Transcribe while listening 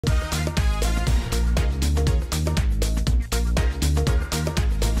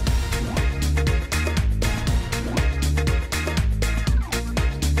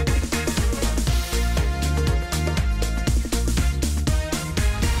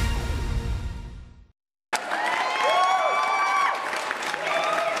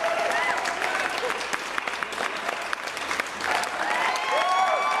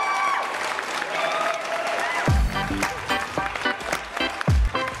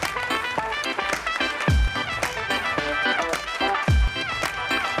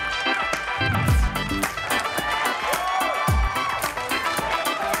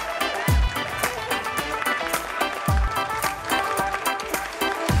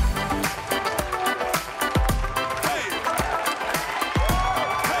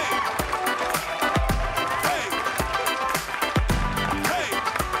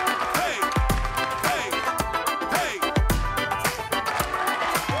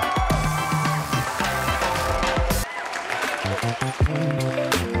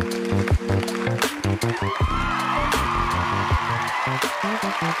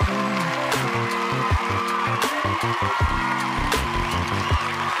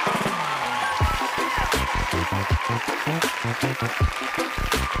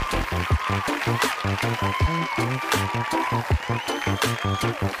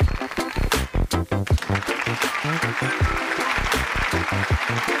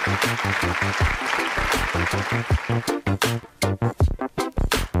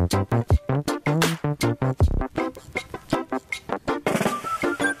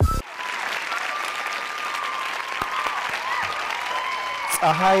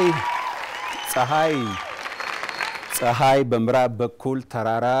ፀሐይ በምዕራብ በኩል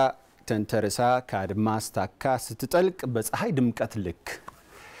ተራራ ተንተርሳ ከአድማስ ታካ ስትጠልቅ በፀሐይ ድምቀት ልክ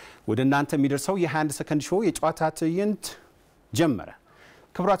ወደናንተ የሚደርሰው የ21 ሰከንድ ሾው የጨዋታ ትዕይንት ጀመረ።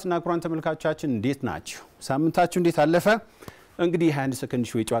 ክቡራትና ክቡራን ተመልካቾቻችን እንዴት ናችሁ? ሳምንታችሁ እንዴት አለፈ? እንግዲህ የ21 ሰከንድ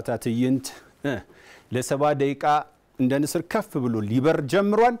ሾው የጨዋታ ትዕይንት ለ70 ደቂቃ እንደ ንስር ከፍ ብሎ ሊበር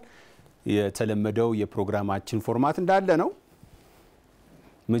ጀምሯል። የተለመደው የፕሮግራማችን ፎርማት እንዳለ ነው።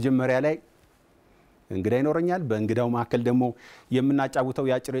 መጀመሪያ ላይ እንግዳ ይኖርኛል። በእንግዳው ማከል ደግሞ የምናጫውተው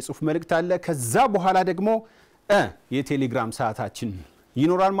ያጭር የጽሁፍ መልእክት አለ። ከዛ በኋላ ደግሞ የቴሌግራም ሰዓታችን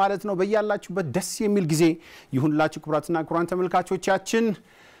ይኖራል ማለት ነው። በእያላችሁበት ደስ የሚል ጊዜ ይሁንላችሁ ክቡራትና ክቡራን ተመልካቾቻችን።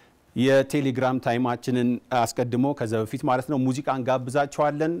 የቴሌግራም ታይማችንን አስቀድሞ ከዛ በፊት ማለት ነው ሙዚቃን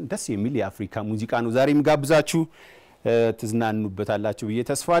ጋብዛችኋለን። ደስ የሚል የአፍሪካ ሙዚቃ ነው ዛሬም ጋብዛችሁ ትዝናኑበታላችሁ ብዬ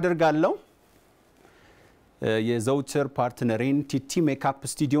ተስፋ አደርጋለሁ። የዘውትር ፓርትነሬን ቲቲ ሜካፕ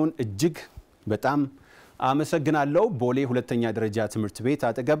ስቱዲዮን እጅግ በጣም አመሰግናለሁ። ቦሌ ሁለተኛ ደረጃ ትምህርት ቤት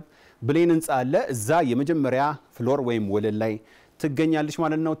አጠገብ ብሌን ህንጻ አለ። እዛ የመጀመሪያ ፍሎር ወይም ወለል ላይ ትገኛለች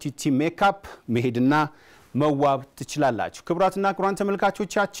ማለት ነው። ቲቲ ሜካፕ መሄድና መዋብ ትችላላችሁ። ክቡራትና ክቡራን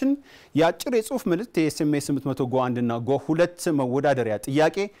ተመልካቾቻችን ያጭር የጽሁፍ መልእክት ኤስኤምኤስ 800 ጎ1 እና ጎ2 መወዳደሪያ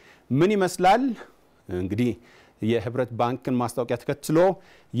ጥያቄ ምን ይመስላል? እንግዲህ የህብረት ባንክን ማስታወቂያ ተከትሎ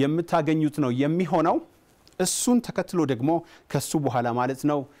የምታገኙት ነው የሚሆነው። እሱን ተከትሎ ደግሞ ከሱ በኋላ ማለት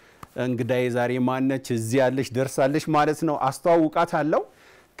ነው እንግዳዬ ዛሬ ማነች እዚህ ያለሽ ደርሳለሽ ማለት ነው አስተዋውቃታለሁ።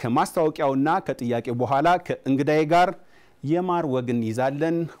 ከማስታወቂያውና ከጥያቄው በኋላ ከእንግዳዬ ጋር የማር ወግን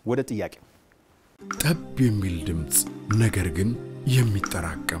ይዛለን። ወደ ጥያቄው ጠብ የሚል ድምጽ ነገር ግን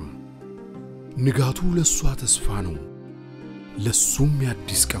የሚጠራቀም ንጋቱ ለሷ ተስፋ ነው ለሱም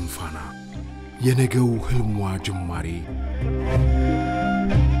ያዲስ ቀንፋና የነገው ህልሟ ጅማሬ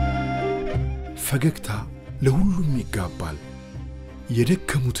ፈገግታ ለሁሉም ይጋባል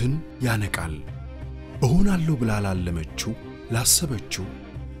የደከሙትን ያነቃል እሆናለሁ ብላ ላለመችው ላሰበችው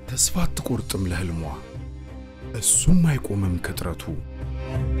ተስፋ አትቆርጥም ለህልሟ እሱም አይቆምም ከጥረቱ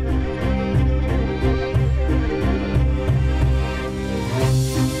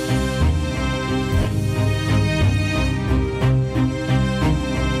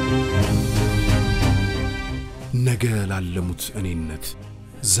ነገ ላለሙት እኔነት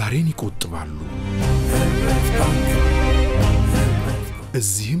ዛሬን ይቆጥባሉ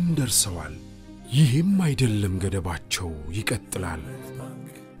እዚህም ደርሰዋል ይሄም አይደለም ገደባቸው ይቀጥላል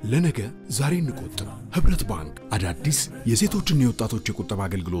ለነገ ዛሬን እንቆጥብ ህብረት ባንክ አዳዲስ የሴቶችና የወጣቶች የቁጠባ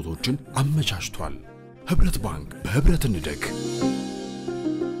አገልግሎቶችን አመቻችቷል ህብረት ባንክ በህብረት እንደግ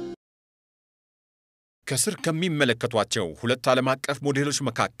ከስር ከሚመለከቷቸው ሁለት ዓለም አቀፍ ሞዴሎች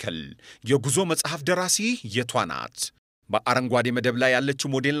መካከል የጉዞ መጽሐፍ ደራሲ የቷናት በአረንጓዴ መደብ ላይ ያለችው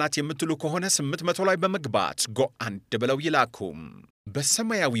ሞዴል ናት የምትሉ ከሆነ 800 ላይ በመግባት ጎ1 ብለው ይላኩ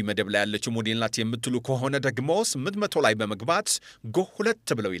በሰማያዊ መደብ ላይ ያለችው ሞዴል ናት የምትሉ ከሆነ ደግሞ 800 ላይ በመግባት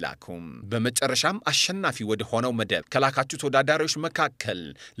ጎ2 ብለው ይላኩ በመጨረሻም አሸናፊ ወደ ሆነው መደብ ከላካችሁ ተወዳዳሪዎች መካከል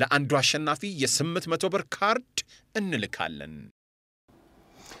ለአንዱ አሸናፊ የ800 ብር ካርድ እንልካለን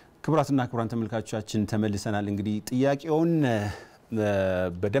ክቡራትና ክቡራን ተመልካቾቻችን ተመልሰናል እንግዲህ ጥያቄውን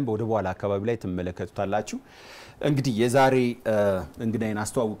በደንብ ወደ በኋላ አካባቢ ላይ ተመለከቱታላችሁ እንግዲህ የዛሬ እንግዳይን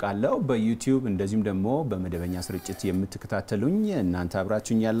አስተዋውቃለሁ በዩቲዩብ እንደዚህም ደግሞ በመደበኛ ስርጭት የምትከታተሉኝ እናንተ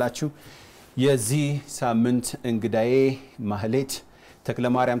አብራችሁኝ ያላችሁ የዚህ ሳምንት እንግዳዬ ማህሌት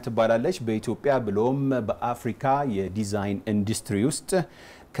ተክለማሪያም ትባላለች በኢትዮጵያ ብሎም በአፍሪካ የዲዛይን ኢንዱስትሪ ውስጥ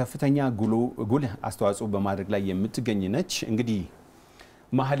ከፍተኛ ጉልህ አስተዋጽኦ በማድረግ ላይ የምትገኝ ነች እንግዲህ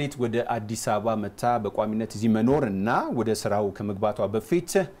ማህሌት ወደ አዲስ አበባ መታ በቋሚነት እዚህ መኖርና ወደ ስራው ከመግባቷ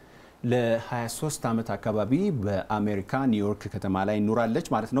በፊት ለ23 ዓመት አካባቢ በአሜሪካ ኒውዮርክ ከተማ ላይ ኖራለች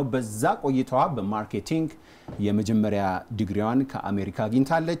ማለት ነው በዛ ቆይታዋ በማርኬቲንግ የመጀመሪያ ዲግሪዋን ከአሜሪካ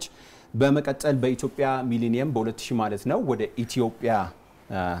አግኝታለች በመቀጠል በኢትዮጵያ ሚሊኒየም በ2000 ማለት ነው ወደ ኢትዮጵያ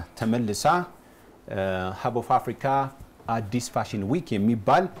ተመልሳ Hub of Africa Addis Fashion Week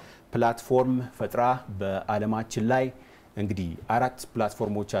የሚባል ፕላትፎርም ፈጥራ በአለማችን ላይ እንግዲህ አራት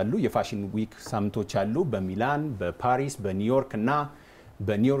ፕላትፎርሞች አሉ የፋሽን ዊክ ሳምንቶች አሉ በሚላን በፓሪስ በኒውዮርክ እና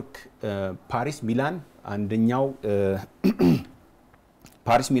በኒውዮርክ ፓሪስ ሚላን አንደኛው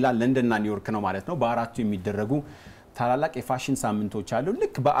ፓሪስ ሚላን ለንደን እና ኒውዮርክ ነው ማለት ነው በአራቱ የሚደረጉ ታላላቅ የፋሽን ሳምንቶች አሉ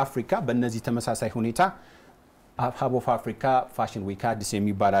ልክ በአፍሪካ በእነዚህ ተመሳሳይ ሁኔታ Hub of Africa Fashion Week Addis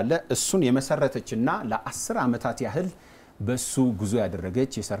የሚባል አለ እሱን የመሰረተችና ለ10 አመታት ያህል በሱ ጉዞ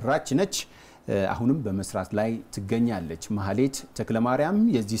ያደረገች የሰራች ነች አሁንም በመስራት ላይ ትገኛለች ማህሌት ተክለማሪያም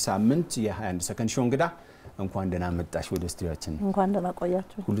የዚህ ሳምንት የ21 ሰከንድ ሾው እንግዳ እንኳን ደህና መጣሽ ወደ ስቱዲዮአችን እንኳን ደህና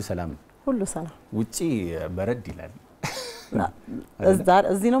ቆያችሁ ሁሉ ሰላም ውጪ በረድ ይላል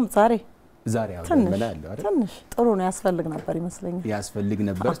እዚህ ነው ዛሬ አሁን መላል አይደል ትንሽ ጥሩ ነው ያስፈልግ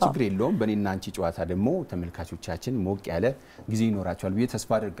ነበር ችግር የለውም በእኔና አንቺ ጨዋታ ደግሞ ተመልካቾቻችን ሞቅ ያለ ጊዜ ይኖራቸዋል ብዬ ተስፋ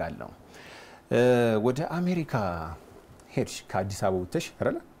አድርጋለሁ ወደ አሜሪካ ሄድሽ ከአዲስ አበባ ወጥተሽ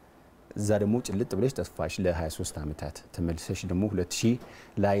አይደል እዛ ደግሞ ጭልጥ ብለሽ ተስፋሽ ለ23 አመታት ተመልሰሽ ደግሞ 2000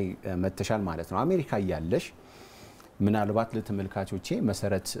 ላይ መተሻል ማለት ነው አሜሪካ ያለሽ ምናልባት ለተመልካቾቼ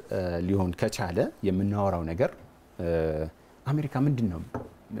መሰረት ሊሆን ከቻለ የምናወራው ነገር አሜሪካ ምንድነው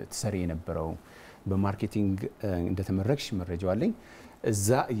ተሰሪ የነበረው በማርኬቲንግ እንደተመረቅሽ መረጃው አለኝ እዛ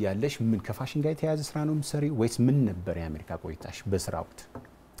ያለሽ ምን ከፋሽን ጋር የተያያዘ ስራ ነው ምሰሪ ወይስ ምን ነበር የአሜሪካ ቆይታሽ በስራውት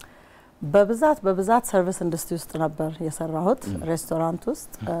በብዛት ሰርቪስ ኢንዱስትሪ ውስጥ ነበር የሰራሁት ሬስቶራንት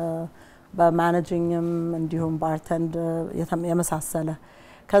ውስጥ በማኔጂንግም እንዲሁም ባርተንድ የመሳሰለ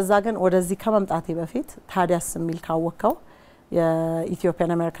ከዛ ግን ወደዚህ ከመምጣቴ በፊት ታዲያስ የሚል ካወቀው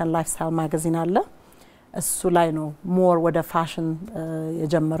የኢትዮጵያን አሜሪካን ላይፍስታይል ማጋዚን አለ እሱ ላይ ነው ሞር ወደ ፋሽን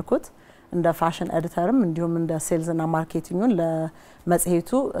የጀመርኩት እንደ ፋሽን ኤዲተርም እንዲሁም እንደ ሴልስ እና ማርኬቲንግን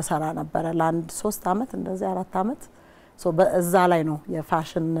ለመጽሔቱ እሰራ ነበር ለአንድ 3 አመት እንደዚህ 4 አመት በዛ ላይ ነው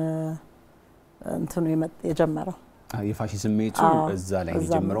የፋሽን እንትኑ የጀመረው የፋሽን ስሜቱ እዛ ላይ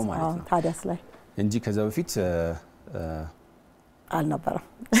የጀመረው ማለት ነው ታዲያስ ላይ እንጂ ከዛ በፊት አልነበረም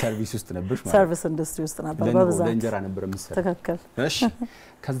ሰርቪስ ውስጥ ነበርሽ ማለት ሰርቪስ ኢንዱስትሪ ውስጥ ነበር በብዛት ለእንጀራ ነበር መስራት ትክክል እሺ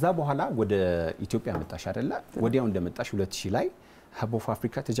ከዛ በኋላ ወደ ኢትዮጵያ መጣሽ አይደለ ወዲያው እንደመጣሽ 2000 ላይ Hub of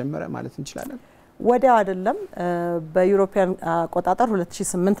Africa ተጀመረ ማለት እንችላለን ወዲያው አይደለም በዩሮፒያን አቆጣጠር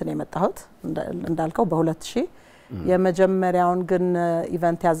 2008 ነው የመጣሁት እንዳልከው በ2000 የመጀመሪያውን ግን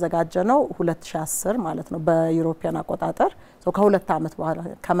ኢቨንት ያዘጋጀ ነው 2010 ማለት ነው በዩሮፒያን አቆጣጠር ከሁለት አመት በኋላ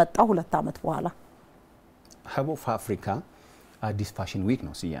ከመጣው 2 አመት በኋላ Hub of Africa Addis Fashion Week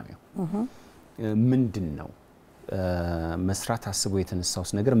ነው ሲያሜው ምንድነው መስራት አስቦ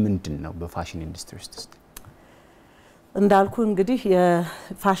የተነሳውስ ነገር ምንድነው በፋሽን ኢንዱስትሪ ውስጥ እንዳልኩ እንግዲህ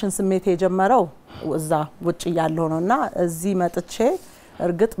የፋሽን ስሜት የጀመረው እዛ ውጪ ያለው ነውና እዚህ መጥቼ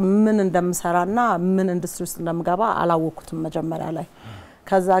እርግጥ ምን እንደምሰራና ምን ኢንዱስትሪ ውስጥ እንደምገባ አላወኩትም መጀመሪያ ላይ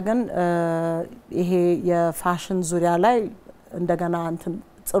ከዛ ግን ይሄ የፋሽን ዙሪያ ላይ እንደገና እንትን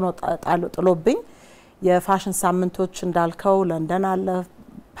ጽኖ ጥሎብኝ የፋሽን ሳምንቶች እንዳልከው ለንደን አለ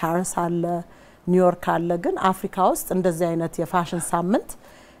ፓሪስ አለ ኒውዮርክ አለ ግን አፍሪካ ውስጥ እንደዚህ አይነት የፋሽን ሳምንት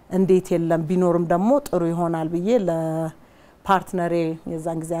እንዴት የለም ቢኖርም ደግሞ ጥሩ ይሆናል ብዬ ለፓርትነሬ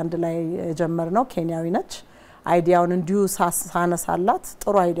የዛን ጊዜ አንድ ላይ የጀመርነው ኬንያዊ ነች አይዲያውን እንዲሁ ሳነሳላት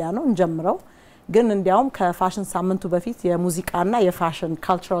ጥሩ አይዲያ ነው እንጀምረው ግን እንዲያውም ከፋሽን ሳምንቱ በፊት የሙዚቃና የፋሽን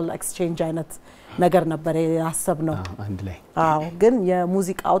ካልቸራል ኤክስቼንጅ አይነት ነገር ነበር ያሰብነው አንድ ላይ ግን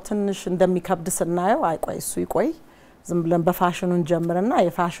የሙዚቃው ትንሽ እንደሚከብድ ስናየው አይቆይ እሱ ይቆይ ዝም ብለን በፋሽኑን ጀምርና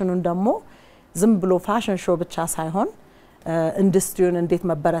የፋሽኑን ደግሞ ዝም ብሎ ፋሽን ሾው ብቻ ሳይሆን ኢንዱስትሪውን እንዴት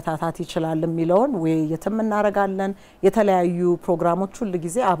መበረታታት ይችላል የሚለውን ውይይትም እናረጋለን የተለያዩ ፕሮግራሞች ሁሉ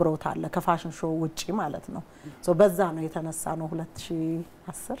ጊዜ አብረውታል ከፋሽን ሾው ውጪ ማለት ነው በዛ ነው የተነሳ ነው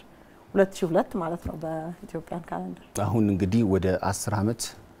 2002 ማለት ነው በኢትዮጵያን ካሌንደር አሁን እንግዲህ ወደ 10 አመት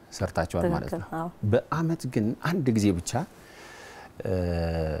ሰርታችኋል ማለት ነው በአመት ግን አንድ ጊዜ ብቻ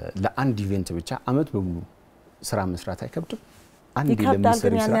ለአንድ ኢቨንት ብቻ አመት በሙሉ ስራ መስራት አይከብድም አንድ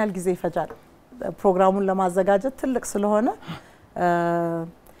ለምሳሌ ያን ያህል ጊዜ ይፈጃል ፕሮግራሙን ለማዘጋጀት ትልቅ ስለሆነ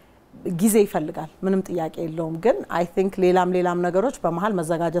ጊዜ ይፈልጋል ምንም ጥያቄ የለውም ግን አይ ቲንክ ሌላም ነገሮች በመሃል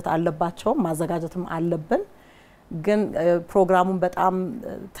መዘጋጀት አለባቸው ማዘጋጀትም አለብን ግን ፕሮግራሙን በጣም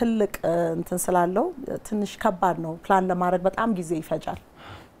ትልቅ እንትን ስላለው ትንሽ ከባድ ነው ፕላን ለማድረግ በጣም ጊዜ ይፈጃል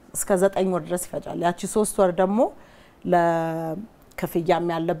እስከ 9 ወር ድረስ ይፈጃል ያቺ 3 ወር ደግሞ ለከፍያም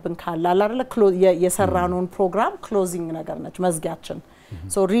ያለብን ካለ አይደለ የሰራነውን ፕሮግራም ክሎዚንግ ነገር ነች መዝጊያችን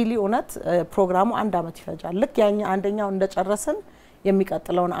ሶ ሪሊ ኦነት ፕሮግራሙ 1 አመት ይፈጃል ልክ ያኛ አንደኛው እንደጨረስን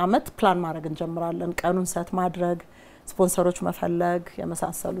የሚቀጥለውን አመት ፕላን ማድረግ እንጀምራለን ቀኑን ሰት ማድረግ ስፖንሰሮች መፈለግ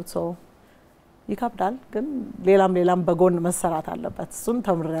የመሳሰሉት ሶ ይከብዳል ግን ሌላም በጎን መሰራት አለበት እሱን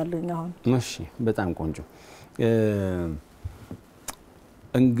ተምሬያለሁ አሁን እሺ በጣም ቆንጆ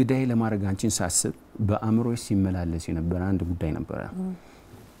እንግዲህ ለማድረግ አንቺን ሳስብ በአእምሮዬ ሲመላለስ የነበረ አንድ ጉዳይ ነበር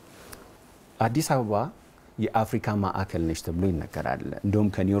አዲስ አበባ የአፍሪካ ማዕከል ነች ተብሎ ይነገራል እንደውም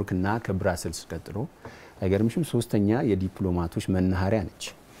ከኒውዮርክ እና ከብራስልስ ቀጥሎ አይገርምሽም ሶስተኛ የዲፕሎማቶች መናኸሪያ ነች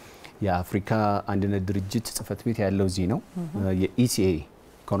የአፍሪካ አንድነት ድርጅት ጽፈት ቤት ያለው እዚህ ነው የኢሲኤ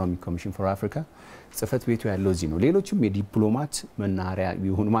ኢኮኖሚክ ኮሚሽን ፎር አፍሪካ ጽፈት ቤቱ ያለው እዚህ ነው ሌሎችም የዲፕሎማት መናኸሪያ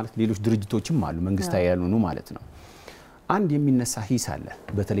ይሁን ማለት ሌሎች ድርጅቶችም አሉ መንግስታዊ ያልሆኑ ማለት ነው አንድ የሚነሳ ሂስ አለ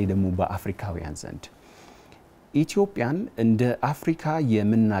በተለይ ደግሞ በአፍሪካውያን ዘንድ ኢትዮጵያን እንደ አፍሪካ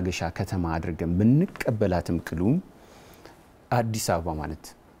የመናገሻ ከተማ አድርገን ብንቀበላትም ቅሉ አዲስ አበባ ማለት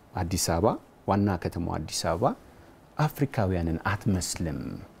አዲስ አበባ ዋና ከተማው አዲስ አበባ አፍሪካውያንን አትመስልም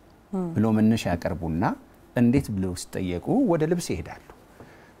ብሎ መነሻ ያቀርቡና እንዴት ብለው ሲጠየቁ ወደ ልብስ ይሄዳሉ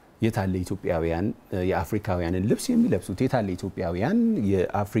የታለ ኢትዮጵያውያን የአፍሪካውያንን ልብስ የሚለብሱት የታለ ኢትዮጵያውያን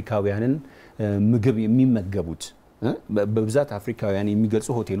የአፍሪካውያንን ምግብ የሚመገቡት በብዛት አፍሪካውያን የሚገልጹ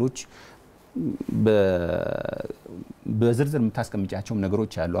ሆቴሎች በዝርዝር የምታስቀምጫቸው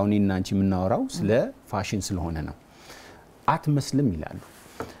ነገሮች አሉ አሁን እና አንቺ የምናወራው ስለ ፋሽን ስለሆነ ነው አትመስልም ይላሉ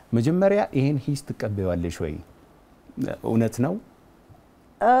መጀመሪያ ይሄን ሂስ ተቀበያለሽ ወይ እውነት ነው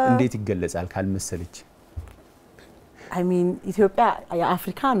እንዴት ይገለጻል ካልመሰለች I mean ኢትዮጵያ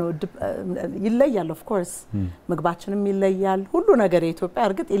የአፍሪካ ነው ይለያል of course ምግባችንም ይለያል ሁሉ ነገር የኢትዮጵያ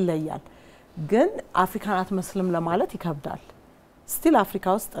እርግጥ ይለያል ግን አፍሪካን አትመስልም ለማለት ይከብዳል ስቲል አፍሪካ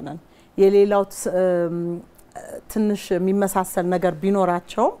ውስጥ ነን የሌላው ትንሽ የሚመሳሰል ነገር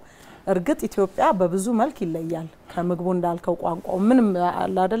ቢኖራቸው እርግጥ ኢትዮጵያ በብዙ መልክ ይለያል ከምግቡ እንዳልከው ቋንቋው ምንም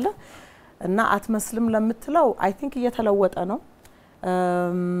አለ አይደለ እና አትመስልም ለምትለው አይ ቲንክ እየተለወጠ ነው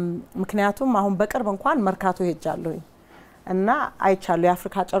ምክንያቱም አሁን በቅርብ እንኳን መርካቶ ሄጃለሁ እና አይቻለሁ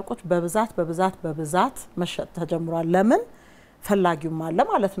የአፍሪካ ጨርቆች በብዛት መሸጥ ተጀምሯል ለምን ፈላጊውም አለ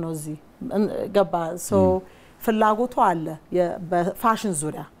ማለት ነው እዚህ ገባ ሶ ፍላጎቱ አለ በፋሽን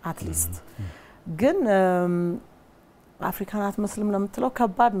ዙሪያ አትሊስት ግን አፍሪካን አትመስልም ለምትለው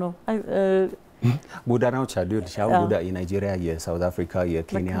ከባድ ነው ጎዳናዎች አሉ ይልሻው የናይጄሪያ የሳውዝ አፍሪካ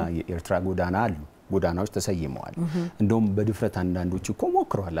የኬንያ የኤርትራ ጎዳና አሉ ጎዳናዎች ተሰይመዋል እንደውም በድፍረት አንዳንዶች እኮ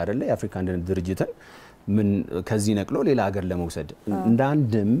ሞክረዋል አይደለ የአፍሪካ አንድነት ድርጅትን ምን ከዚህ ነቅሎ ሌላ ሀገር ለመውሰድ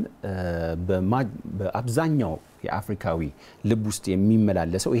እንዳንድም በአብዛኛው የአፍሪካዊ ልብ ውስጥ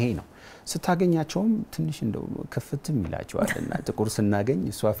የሚመላለሰው ይሄ ነው ስታገኛቸውም ትንሽ እንደው ከፍትም ይላቸዋልና ጥቁር ስናገኝ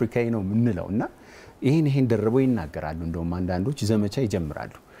እሱ አፍሪካዊ ነው ምንለውና ይሄን ደርበው ይናገራሉ እንደውም አንዳንዶች ዘመቻ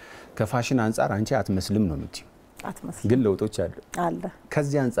ይጀምራሉ ከፋሽን አንፃር አንቺ አትመስልም ነው ምትይ አትመስልም ግን ለውጦች አለ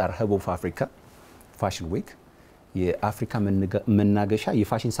ከዚህ አንፃር ሀብ ኦፍ አፍሪካ ፋሽን ዊክ የአፍሪካ መናገሻ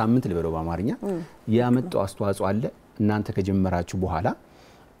የፋሽን ሳምንት ልበለው በአማርኛ ያመጣው አስተዋጽኦ አለ እናንተ ከጀመራችሁ በኋላ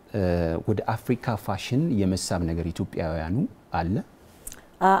ወደ አፍሪካ ፋሽን የመሳብ ነገር ኢትዮጵያውያኑ አለ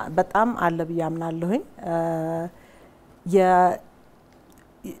በጣም አለ ብያምናለሁኝ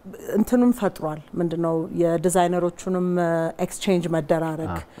እንትኑም ፈጥሯል ምንድነው የዲዛይነሮቹንም ኤክስቼንጅ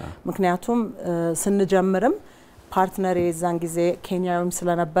መደራረግ ምክንያቱም ስንጀምርም ፓርትነር የዛን ጊዜ ኬንያውም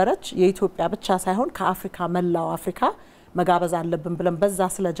ስለነበረች የኢትዮጵያ ብቻ ሳይሆን ከአፍሪካ መላው አፍሪካ መጋበዝ አለብን ብለን በዛ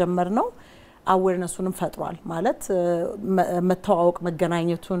ስለጀመር ነው አዌርነሱንም ፈጥሯል ማለት መተዋወቅ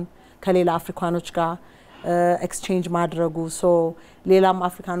መገናኘቱን ከሌላ አፍሪካኖች ጋር ኤክስቼንጅ ማድረጉ ሶ ሌላም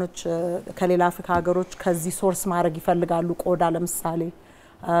አፍሪካኖች ከሌላ አፍሪካ ሀገሮች ከዚህ ሶርስ ማድረግ ይፈልጋሉ ቆዳ ለምሳሌ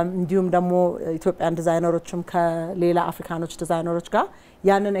እንዲሁም ደግሞ ኢትዮጵያን ዲዛይነሮችም ከሌላ አፍሪካኖች ዲዛይነሮች ጋር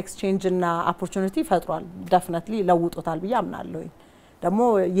ያንን ኤክስቼንጅ እና ኦፖርቹኒቲ ፈጥሯል ዴፊኒትሊ ለውጦታል ብዬ አምናለሁ ደግሞ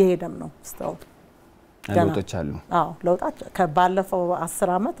ይሄደም ነው ስታው ለውጦች አሉ ለውጣች ከባለፈው 10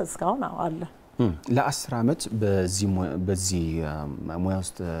 አመት እስካሁን አለ ለ10 አመት በዚህ ሙያ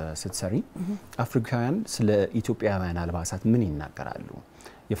ውስጥ ስትሰሪ አፍሪካውያን ስለ ኢትዮጵያውያን አልባሳት ምን ይናገራሉ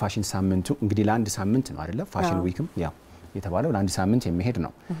የፋሽን ሳምንቱ እንግዲህ ለአንድ ሳምንት ነው አይደለ ፋሽን ዊክም ያው የተባለው ለአንድ ሳምንት የሚሄድ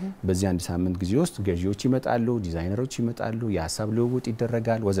ነው በዚህ አንድ ሳምንት ጊዜ ውስጥ ገዢዎች ይመጣሉ ዲዛይነሮች ይመጣሉ የሐሳብ ልውውጥ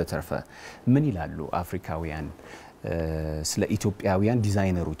ይደረጋል ወዘተርፈ ምን ይላሉ አፍሪካውያን ስለ ኢትዮጵያውያን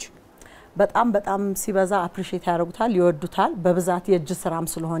ዲዛይነሮች በጣም ሲበዛ አፕሪሺየት ያደርጉታል ይወዱታል በብዛት የእጅ ስራም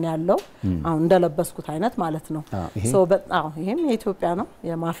ስለሆነ ያለው አሁን እንደለበስኩት አይነት ማለት ነው ሶ ይሄም የኢትዮጵያ ነው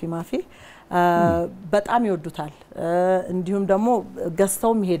የማፊ በጣም ይወዱታል እንዲሁም ደግሞ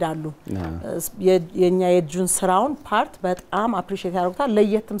ገዝተውም ይሄዳሉ የኛ የእጁን ስራውን ፓርት በጣም አፕሪሺየት ያደርጉታል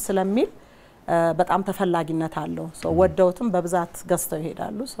ለየትም ስለሚል በጣም ተፈላጊነት አለው ሶ ወደውትም በብዛት ገዝተው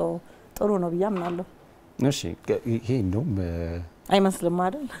ይሄዳሉ ሶ ጥሩ ነው ብያምናለሁ እሺ ይሄ ነው አይመስልም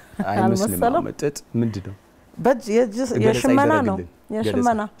አይደል አይመስልም ጥጥ ምንድነው በጅ የሽመና ነው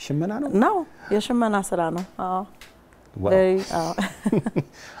ሽመና ነው የሽመና ስራ ነው አዎ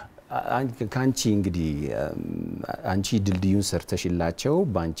ካንቺ እንግዲህ አንቺ ድልድዩን ሰርተሽላቸው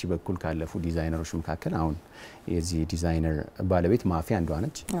ባንቺ በኩል ካለፉ ዲዛይነሮች መካከል አሁን የዚህ ዲዛይነር ባለቤት ማፊያ አንዷ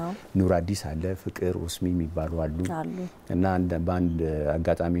ነች ኑር አዲስ አለ ፍቅር ኡስሚ የሚባሉ አሉ እና ባንድ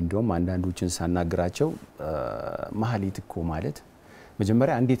አጋጣሚ እንደውም አንዳንዶችን ሳናግራቸው ማህሌት እኮ ማለት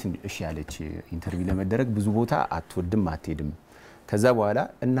መጀመሪያ እንዴት እሺ ያለች ኢንተርቪው ለመደረግ ብዙ ቦታ አትወድም አትሄድም ከዛ በኋላ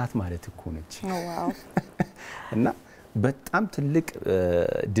እናት ማለት እኮ ነች ዋው እና በጣም ትልቅ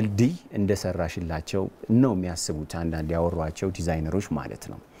ድልድይ እንደሰራሽላቸው ነው የሚያስቡት አንዳንድ ያወሯቸው ዲዛይነሮች ማለት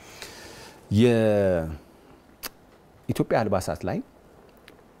ነው የኢትዮጵያ አልባሳት ላይ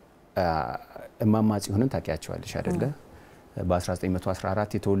እማማ ጽዮንን ታውቂያቸዋለሽ አይደለ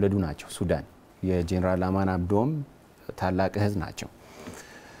በ1914 የተወለዱ ናቸው ሱዳን የጄኔራል አማን አብዶም ታላቅ እህት ናቸው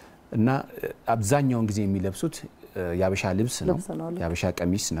እና አብዛኛውን ጊዜ የሚለብሱት ያበሻ ልብስ ነው ያበሻ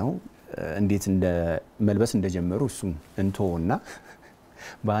ቀሚስ ነው እንዴት እንደ መልበስ እንደጀመሩ እሱን እንቶና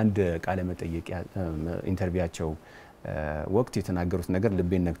በአንድ ቃለ መጠየቂያ ኢንተርቪያቸው ወቅት የተናገሩት ነገር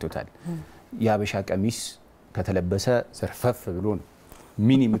ልቤን ነክቶታል ያበሻ ቀሚስ ከተለበሰ ዘርፈፍ ብሎ ነው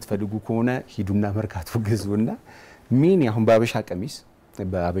ሚኒ የምትፈልጉ ከሆነ ሂዱና መርካቶ ገዙና ሚኒ አሁን በአበሻ ቀሚስ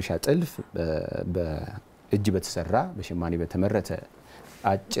በአበሻ ጥልፍ በእጅ በተሰራ በሸማኔ በተመረተ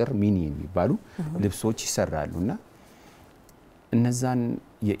አጭር ሚኒ የሚባሉ ልብሶች ይሰራሉና እነዛን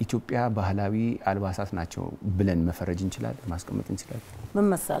የኢትዮጵያ ባህላዊ አልባሳት ናቸው ብለን መፈረጅ እንችላለን ማስቀመጥ እንችላለን ምን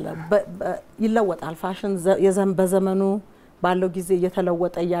መሰለ ይለወጣል ፋሽን በዘመኑ ባለው ጊዜ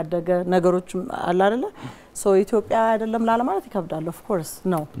እየተለወጠ ያደገ ነገሮች አለ አይደለ ሶ ኢትዮጵያ አይደለም ለማለት ይከብዳል ኦፍ ኮርስ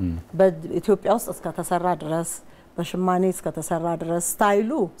ነው በኢትዮጵያ ውስጥ እስከ ተሰራ ድረስ በሽማኔ እስከ ተሰራ ድረስ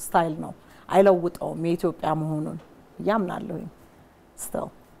ስታይል ነው አይለውጠውም የኢትዮጵያ መሆኑን ያምናለሁ ስታው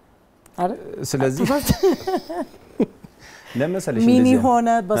አይደል ስለዚህ ለምሳሌ ሚኒ ሆነ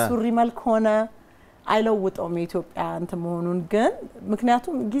በሱሪ መልክ ሆነ አይለውጠውም የኢትዮጵያ እንት መሆኑን ግን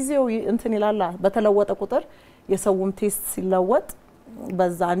ምክንያቱም ጊዜው እንትን ይላል በተለወጠ ቁጥር የሰውም ቴስት ሲለወጥ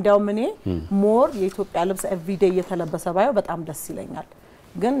በዛ እንዲያውም እኔ ሞር የኢትዮጵያ ልብስ ኤቭሪዴይ እየተለበሰ ባየው በጣም ደስ ይለኛል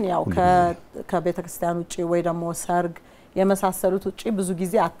ግን ያው ከቤተክርስቲያን ውጪ ወይ ደግሞ ሰርግ የመሳሰሉት ውጪ ብዙ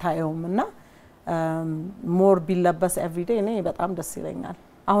ጊዜ አታየውምና ሞር ቢለበስ ኤቭሪዴይ እኔ በጣም ደስ ይለኛል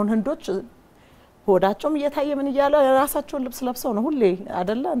አሁን ህንዶች ሆዳቸውም እየታየ ምን ይያለ ራሳቸውን ልብስ ለብሰው ነው ሁሌ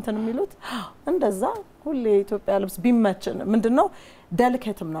አይደለ እንትን የሚሉት እንደዛ ሁሌ ኢትዮጵያ ልብስ ቢመች ምንድነው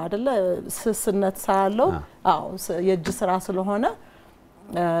ዴሊኬትም ነው አይደለ ስስነት ሳለው አዎ የእጅ ስራ ስለሆነ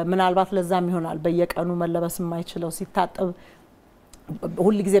ምናልባት ለዛም ይሆናል በየቀኑ መለበስ የማይችለው ሲታጠብ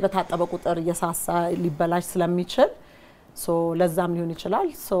ሁሉ ጊዜ በታጠበ ቁጥር እየሳሳ ሊበላሽ ስለሚችል ሶ ለዛም ሊሆን ይችላል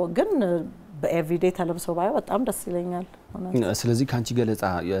ሶ ግን በኤቭሪዴይ ተለብሰው ባይ በጣም ደስ ይለኛል ስለዚህ ካንቺ ገለጻ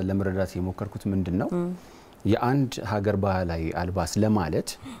ለመረዳት የሞከርኩት ምንድነው የአንድ ሀገር ባህላዊ አልባስ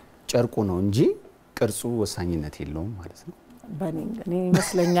ለማለት ጨርቁ ነው እንጂ ቅርጹ ወሳኝነት የለውም ማለት ነው በእኔ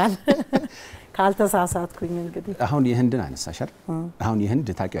ይመስለኛል ካልተሳሳትኩኝ እንግዲህ አሁን የህንድን አነሳሻል አሁን የህንድ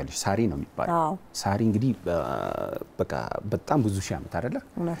ታውቂያለሽ ሳሪ ነው የሚባለው ሳሪ እንግዲህ በቃ በጣም ብዙ ሺህ ዓመት አይደለ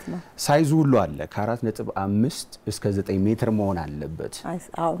እውነት ነው ሳይዙ ሁሉ አለ ከ4.5 እስከ 9 ሜትር መሆን አለበት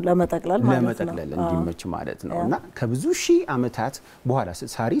አዎ ለመጠቅለል እንዲመች ማለት ነውና ከብዙ ሺህ ዓመታት በኋላ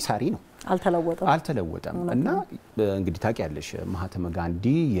ሳሪ ነው አልተለወጠም እና እንግዲህ ታውቂያለሽ ማህተመ ጋንዲ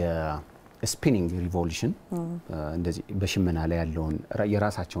ስፒኒንግ ሪቮሉሽን እንደዚህ በሽመና ላይ ያለውን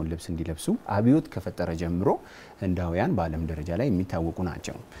የራሳቸውን ልብስ እንዲለብሱ አብዮት ከፈጠረ ጀምሮ ህንዳውያን በዓለም ደረጃ ላይ የሚታወቁ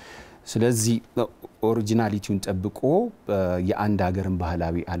ናቸው ስለዚህ ኦሪጂናሊቲውን ጠብቆ የአንድ ሀገርን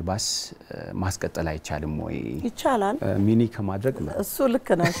ባህላዊ አልባስ ማስቀጠል አይቻልም ወይ ይቻላል ሚኒ ከማድረግ እሱ ልክ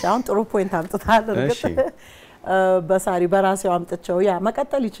ነሽ አሁን ጥሩ ፖይንት አምጥታል እርግጥ በሳሪ በራሴው አምጥቸው ያ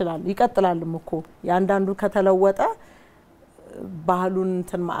መቀጠል ይቀጥላልም እኮ ያንዳንዱ ከተለወጠ ባህሉን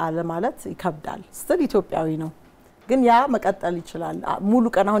እንትን ማለት ይከብዳል ስትል ኢትዮጵያዊ ነው ግን ያ መቀጠል ይችላል ሙሉ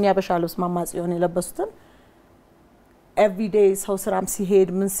ቀን አሁን ያበሻ ልብስ ማማጽ ይሆን የለበሱትን ኤቭሪዴይ ሰው ስራም ሲሄድ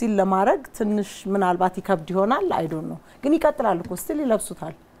ምን ሲል ለማድረግ ትንሽ ምናልባት ይከብድ ይሆናል አይ ዶንት ኖ ግን ይቀጥላል እኮ ስቲል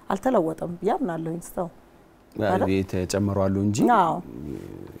ይለብሱታል አልተለወጠም ያምናለሁ እንስተው ተጨመሯሉ እንጂ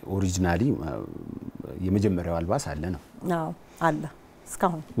ኦሪጂናሊ የመጀመሪያው አልባስ አለ ነው አዎ አለ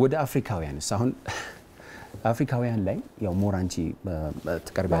እስካሁን ወደ አፍሪካውያንስ አሁን አፍሪካውያን ላይ ያው ሞራንቺ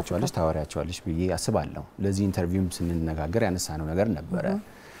ተቀርባቸዋለች ታወሪያቸዋለች ብዬ አስባለሁ ለዚህ ኢንተርቪውም ስንነጋገር ያነሳነው ነገር ነበረ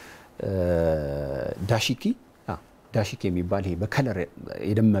ዳሺኪ የሚባል ይሄ በከለር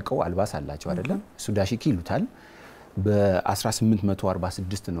የደመቀው አልባስ አላቸው አይደለም እሱ ዳሺኪ ይሉታል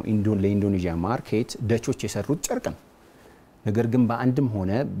በ1846 ነው ለኢንዶኔዥያ ማርኬት ደቾች የሰሩት ጨርቅ ነው ነገር ግን በአንድም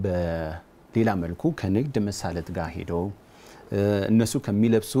ሆነ በሌላ መልኩ ከንግድ መሳለጥ ጋር ሄደው እነሱ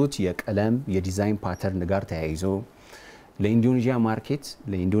ከሚለብሱት የቀለም የዲዛይን ፓተርን ጋር ተያይዞ ለኢንዶኔዥያ ማርኬት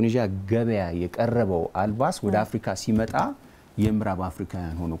ለኢንዶኔዥያ ገበያ የቀረበው አልባስ ወደ አፍሪካ ሲመጣ የምዕራብ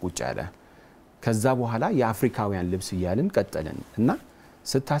አፍሪካውያን ሆኖ ቁጭ ያለ ከዛ በኋላ የአፍሪካውያን ልብስ ይያልን ቀጠለን እና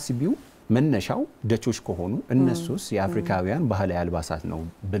ስታስቢው መነሻው ደቾች ከሆኑ እነሱስ የአፍሪካውያን ባህላዊ አልባሳት ነው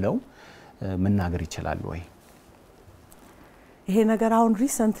ብለው መናገር ይችላል ወይ ይሄ ነገር አሁን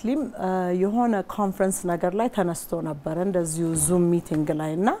ሪሰንትሊም የሆነ ኮንፈረንስ ነገር ላይ ተነስቶ ነበር እንደዚሁ ዙም ሚቲንግ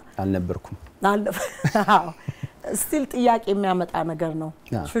ላይና አልነበርኩም ስቲል ጥያቄ የሚያመጣ ነገር ነው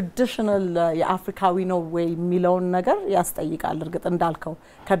ትራዲሽናል የአፍሪካዊ ነው ወይ የሚለውን ነገር ያስጠይቃል እርግጥ እንዳልከው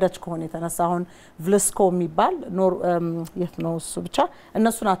ከደች ከሆነ የተነሳ አሁን ቭልስኮ የሚባል የት ነው እሱ ብቻ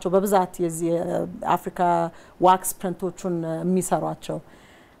እነሱ ናቸው በብዛት የዚህ አፍሪካ ዋክስ ፕሪንቶቹን የሚሰሯቸው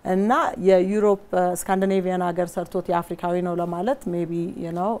እና የዩሮፕ ስካንዲኔቪያን ሀገር ሰርቶት የአፍሪካዊ ነው ለማለት ሜቢ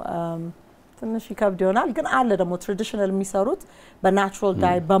ትንሽ ይከብድ ይሆናል ግን አለ ደግሞ ትራዲሽናል የሚሰሩት በናቹራል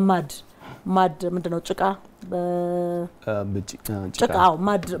ዳይ በማድ ምንድነው ጭቃ ጭቃው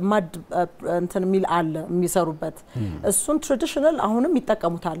ማድ እንትን ሚል አለ የሚሰሩበት እሱን ትራዲሽናል አሁንም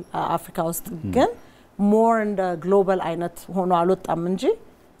ይተቀሙታል አፍሪካ ውስጥ ግን ሞር እንደ ግሎባል አይነት ሆኖ አልወጣም እንጂ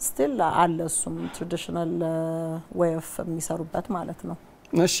ስቲል አለ እሱም ትራዲሽናል ዌይ ኦፍ የሚሰሩበት ማለት ነው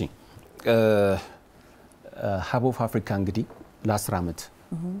እሺ ሀብ ኦፍ አፍሪካ እንግዲህ ለ10 አመት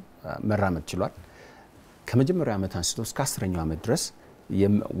መራመድ ችሏል ከመጀመሪያው አመት አንስቶ እስከ 10ኛው አመት ድረስ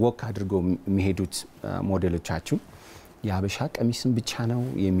ወክ አድርገው የሚሄዱት ሞዴሎቻችሁ የሀበሻ ቀሚስን ብቻ ነው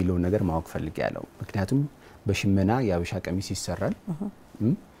የሚለው ነገር ማወቅ ፈልጌያለሁ ምክንያቱም በሽመና የሀበሻ ቀሚስ ይሰራል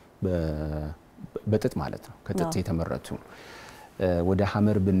በጥጥ ማለት ነው ከጥጥ የተመረቱ ወደ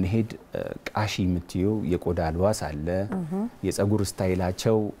ሐመር ብንሄድ ቃሺ የምትዩ የቆዳ አልባስ አለ የፀጉር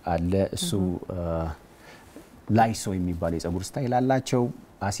ስታይላቸው አለ እሱ ላይሶ የሚባል የፀጉር ስታይል አላቸው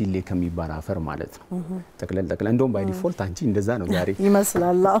አሲሌ ከሚባል አፈር ማለት ነው ተክለል እንደውም ባይ ዲፎልት አንቺ እንደዛ ነው ዛሬ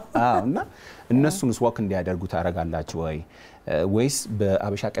ይመስላል እና እነሱንስ ወክ እንዲያደርጉ ታረጋላችሁ ወይስ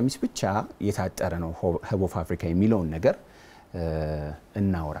በአበሻ ቀሚስ ብቻ የታጠረ ነው ሀብ ኦፍ አፍሪካ የሚለውን ነገር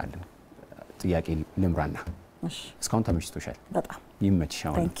እናወራለን ጥያቄ ልምራና እስካሁን ተመችቶሻል በጣም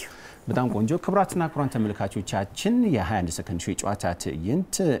ይመችሻው በጣም ቆንጆ ክብራትና ክብራን ተመልካቾቻችን የ21 ሰከንድ ጨዋታ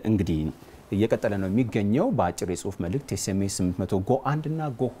ትዕይንት እንግዲህ እየቀጠለ ነው የሚገኘው በአጭር የጽሁፍ መልእክት ኤስኤምኤስ 800 ጎ 1 እና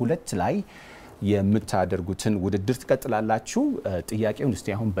ጎ 2 ላይ የምታደርጉትን ውድድር ትቀጥላላችሁ ጥያቄውን እስቲ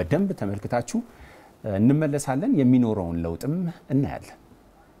አሁን በደንብ ተመልክታችሁ እንመለሳለን የሚኖረውን ለውጥም እናያለን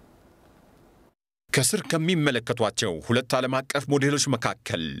ከስር ከሚመለከቷቸው ሁለት ዓለም አቀፍ ሞዴሎች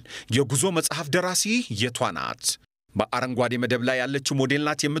መካከል የጉዞ መጽሐፍ ደራሲ የቷናት በአረንጓዴ መደብ ላይ ያለችው ሞዴል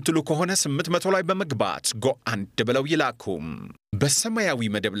ናት የምትሉ ከሆነ 800 ላይ በመግባት ጎ 1 ብለው ይላኩም በሰማያዊ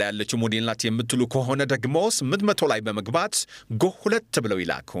መደብ ላይ ያለችው ሞዴል ናት የምትሉ ከሆነ ደግሞ 800 ላይ በመግባት ጎ 2 ብለው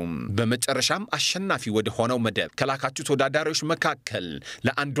ይላኩም በመጨረሻም አሸናፊ ወደ ሆነው መደብ ከላካችሁ ተወዳዳሪዎች መካከል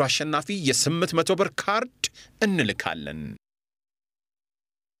ለአንዱ አሸናፊ የ800 ብር ካርድ እንልካለን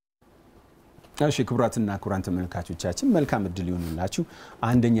እሺ ክብራትና ክብራን ተመልካቾቻችን መልካም እድል ይሁንላችሁ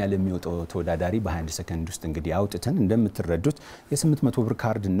አንደኛ ለሚወጣው ተወዳዳሪ በ21 ሰከንድ ውስጥ እንግዲህ አውጥተን እንደምትረዱት የ800 ብር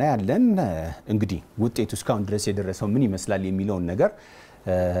ካርድ እና ያለን እንግዲህ ውጤቱ እስካሁን ድረስ የደረሰው ምን ይመስላል የሚለውን ነገር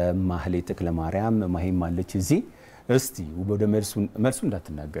ማህሌት ተክለማሪያም ማሄም ማለች እዚህ እስቲ ወደ መልሱ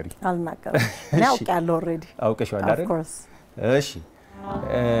እንዳትናገሪ አልናገርም እኔ አውቃለሁ ኦሬዲ አውቀሻል አይደል እሺ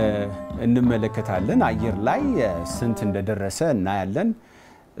እንመለከታለን አየር ላይ ስንት እንደደረሰ እና ያለን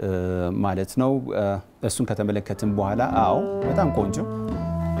ማለት ነው እሱን ከተመለከትን በኋላ አዎ በጣም ቆንጆ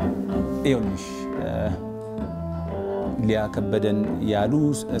ይኸውልሽ ሊያ ከበደን ያሉ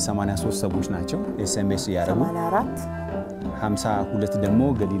 83 ሰዎች ናቸው ኤስኤምኤስ ያረጉ 84 52 ደግሞ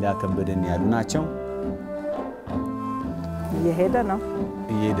ገሊላ ከበደን ያሉ ናቸው እየሄደ ነው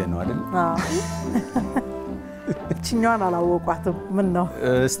አይደል እቺኛዋን አላወቋትም ምን ነው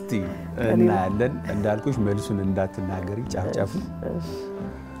እስቲ እና ያለን እንዳልኩሽ መልሱን እንዳትናገሪ ጫፍጫፉ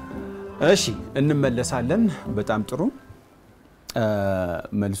እሺ እንመለሳለን በጣም ጥሩ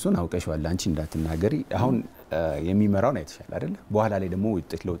መልሱን አውቀሽዋል አንቺ እንዳትናገሪ አሁን የሚመራው ነው የተሻለ አይደል በኋላ ላይ ደግሞ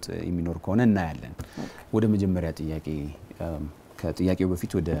ውጤት ለውጥ የሚኖር ከሆነ እናያለን ወደ መጀመሪያ ጥያቄ ከጥያቄው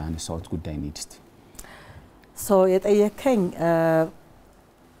በፊት ወደ አነሳውት ጉዳይ እንሂድ እስቲ የጠየከኝ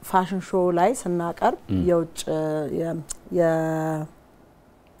ፋሽን ሾው ላይ ስናቀርብ የውጭ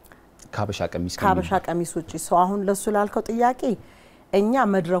ካበሻ ቀሚስ ውጪ ሰው አሁን ለሱ ላልከው ጥያቄ እኛ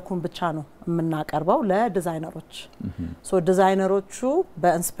መድረኩን ብቻ ነው የምናቀርበው ለዲዛይነሮች ሶ ዲዛይነሮቹ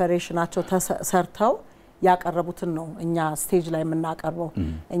በኢንስፒሬሽናቸው ተሰርተው ያቀረቡትን ነው እኛ ስቴጅ ላይ የምናቀርበው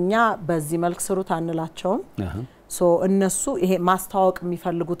እኛ በዚህ መልክ ስሩት አንላቸውም ሶ እነሱ ይሄ ማስተዋወቅ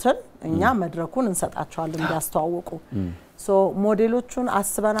የሚፈልጉትን እኛ መድረኩን እንሰጣቸዋለን እንዲያስተዋውቁ ሶ ሞዴሎቹን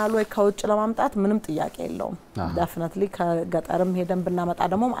አስበናል ወይ ከውጭ ለማምጣት ምንም ጥያቄ የለውም ዴፊኒትሊ ከገጠርም ሄደን ብናመጣ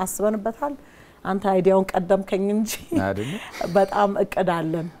ደግሞ አስበንበታል አንተ አይዲያውን ቀደምከኝ እንጂ በጣም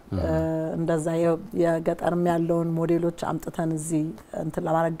እቅዳለን እንደዛ የገጠርም ያለውን ሞዴሎች አምጥተን እዚህ እንትን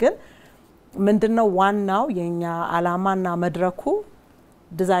ለማድረግ ግን ምንድነው ዋናው የኛ አላማና መድረኩ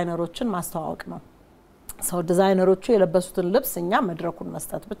ዲዛይነሮችን ማስተዋወቅ ነው ሰው ዲዛይነሮቹ የለበሱትን ልብስ እኛ መድረኩን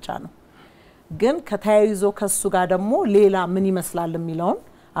መስጠት ብቻ ነው ግን ከተያይዞ ከሱ ጋር ደግሞ ሌላ ምን ይመስላል የሚለውን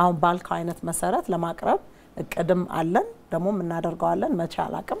አሁን ባልከው አይነት መሰረት ለማቅረብ እቅድም አለን ደግሞ እናደርገዋለን መቼ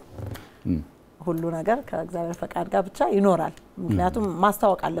አላቅም ሁሉ ነገር ከእግዚአብሔር ፈቃድ ጋር ብቻ ይኖራል ምክንያቱም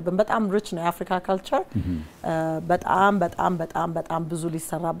ማስተዋወቅ አለብን በጣም ሪች ነው የአፍሪካ ካልቸር በጣም ብዙ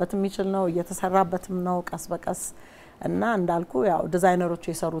ሊሰራበት የሚችል ነው እየተሰራበትም ነው ቀስ በቀስ እና እንዳልኩ ያው ዲዛይነሮቹ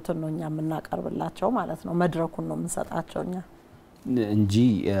የሰሩትን ነው እኛ የምናቀርብላቸው ማለት ነው መድረኩን ነው የምንሰጣቸው እኛ እንጂ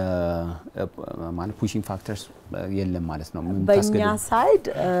ማለት ፑሺንግ ፋክተርስ የለም ማለት ነው ምን ታስገድ በእኛ ሳይድ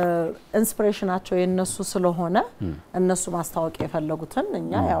ኢንስፒሬሽናቸው የነሱ ስለሆነ እነሱ ማስተዋወቅ የፈለጉትን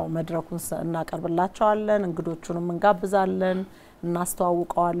እኛ ያው መድረኩን እናቀርብላቸዋለን እንግዶቹንም እንጋብዛለን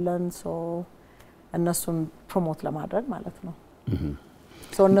እናስተዋውቀዋለን ሶ እነሱን ፕሮሞት ለማድረግ ማለት ነው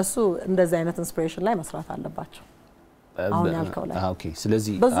ሶ እነሱ እንደዚህ አይነት ኢንስፒሬሽን ላይ መስራት አለባቸው አሁን ያልከው ላይ ኦኬ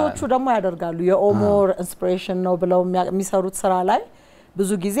ስለዚህ ብዙዎቹ ደግሞ ያደርጋሉ የኦሞር ኢንስፒሬሽን ነው ብለው የሚሰሩት ስራ ላይ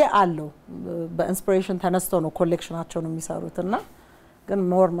ብዙ ጊዜ አለው በኢንስፒሬሽን ተነስተው ነው ኮሌክሽናቸውን የሚሰሩትና ግን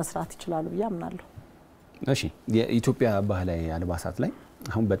ሞር መስራት ይችላሉ በያምናለሁ እሺ የኢትዮጵያ ባህላዊ አልባሳት ላይ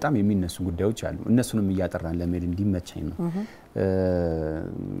አሁን በጣም የሚነሱ ጉዳዮች አሉ እነሱንም እያጠራን ለመሄድ እንዲመቸኝ ነው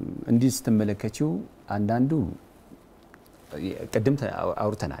እንዲህ ስትመለከቺው አንዳንዱ ቀደም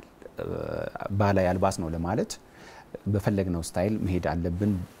አውርተናል ባህላዊ አልባስ ነው ለማለት በፈለግነው ስታይል መሄድ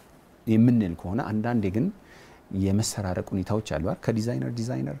አለብን የምንል ከሆነ አንዳንዴ ግን የመሰራረቅ ሁኔታዎች አሉ አይደል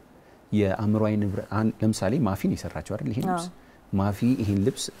ከዲዛይነር የአምሮአይ ንብረት ለምሳሌ ማፊን ይሰራቸው አይደል ይሄን ልብስ ማፊ ይሄን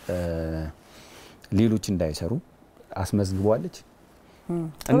ልብስ ሌሎች እንዳይሰሩ አስመዝግቧለች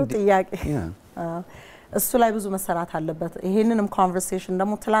ጥሩ ጥያቄ እሱ ላይ ብዙ መሰራት አለበት ይሄንንም ኮንቨርሴሽን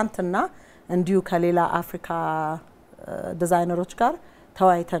ደግሞ ትላንትና እንዲሁ ከሌላ አፍሪካ ዲዛይነሮች ጋር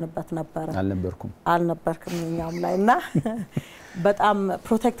ተዋይተንበት ነበር አልነበርኩም እኛም ላይና በጣም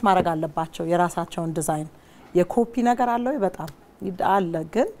ፕሮቴክት ማድረግ አለባቸው የራሳቸውን ዲዛይን የኮፒ ነገር አለው በጣም አለ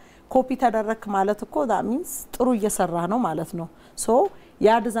ግን ኮፒ ተደረክ ማለት እኮ that means ጥሩ እየሰራ ነው ማለት ነው ሶ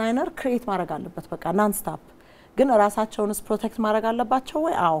ያ ዲዛይነር ክሬት ማድረግ አለበት በቃ ናን ስታፕ ግን ራሳቸውንስ ፕሮቴክት ማድረግ አለባቸው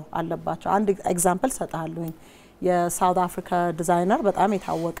ወይ አዎ አለባቸው አንድ ኤግዛምፕል ሰጣለሁኝ የሳውዝ አፍሪካ ዲዛይነር በጣም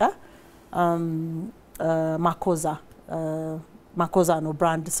የታወቀ ማኮዛ ነው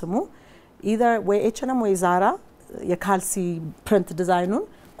ብራንድ ስሙ either ወይ H&M ወይ ዛራ የካልሲ ፕሪንት ዲዛይኑን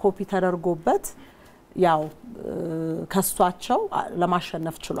ኮፒ ተደርጎበት ያው ከሷቸው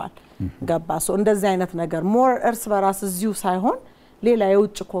ለማሸነፍ ችሏል ገባ ሶ እንደዚህ አይነት ነገር ሞር እርስ በራስ እዚሁ ሳይሆን ሌላ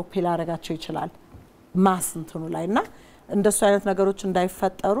የውጭ ኮፒ ላደርጋቸው ይችላል ማስ እንትኑ ላይና እንደሱ አይነት ነገሮች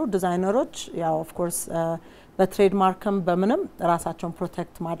እንዳይፈጠሩ ዲዛይነሮች ያው ኦፍ ኮርስ በትሬድ ማርክም በምንም ራሳቸውን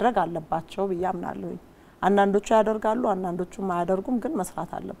ፕሮቴክት ማድረግ አለባቸው በያምናለሁ አንዳንዶቹ ያደርጋሉ አንዳንዶቹ ማያደርጉም ግን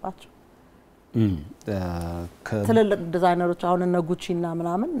መስራት አለባቸው ትልልቅ ዲዛይነሮች አሁን እነ ጉቺና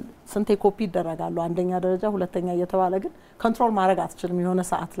ምናምን ስንቴ ኮፒ ይደረጋሉ አንደኛ ደረጃ ሁለተኛ እየተባለ ግን ኮንትሮል ማድረግ አትችልም የሆነ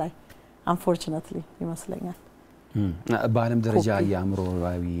ሰዓት ላይ unfortunately ይመስለኛል በአለም ደረጃ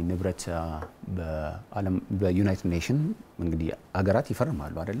የአምሮአዊ ንብረት በአለም በዩናይትድ ኔሽን እንግዲህ አገራት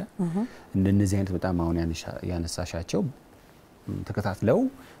ይፈርማሉ አይደለ እንደነዚህ አይነት በጣም አሁን ያነሳሻቸው ተከታትለው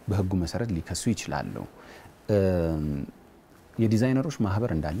በህጉ መሰረት ሊከሱ ይችላሉ የዲዛይነሮች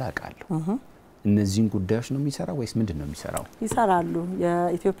ማህበር እንዳለ አቃለሁ እነዚህን ጉዳዮች ነው የሚሰራው ወይስ ምንድነው የሚሰራው ይሰራሉ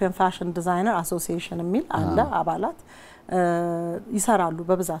የኢትዮጵያን ፋሽን ዲዛይነር አሶሲዬሽን የሚል አለ አባላት ይሰራሉ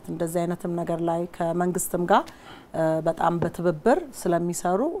በብዛት እንደዚህ አይነትም ነገር ላይ ከመንግስትም ጋር በጣም በትብብር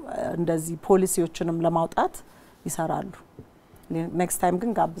ስለሚሰሩ እንደዚህ ፖሊሲዎችንም ለማውጣት ይሰራሉ ኔክስት ታይም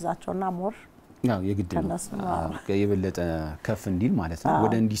ግን ጋብዛቸውና ሞር ያው የግድ ነው የበለጠ ከፍ እንዲል ማለት ነው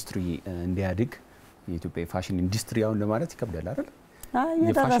ወደ ኢንዱስትሪ እንዲያድግ የኢትዮጵያ ፋሽን ኢንዱስትሪውን ለማለት ይከብዳል አይደል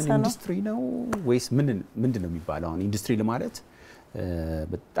የፋሽን ኢንዱስትሪ ነው ወይስ ምንድነው የሚባለው አሁን ኢንዱስትሪ ለማለት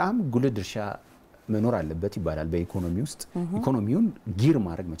በጣም ጉልህ ድርሻ መኖር አለበት ይባላል በኢኮኖሚ ውስጥ ኢኮኖሚውን ጊር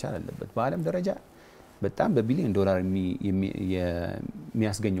ማድረግ መቻል አለበት በአለም ደረጃ በጣም በቢሊዮን ዶላር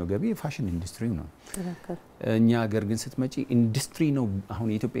የሚያስገኘው ገቢ የፋሽን ኢንዱስትሪው ነው እኛ ሀገር ግን ስትመጪ ኢንዱስትሪ ነው አሁን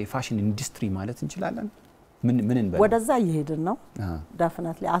የኢትዮጵያ የፋሽን ኢንዱስትሪ ማለት እንችላለን ምን እንበል ወደዛ እየሄድን ነው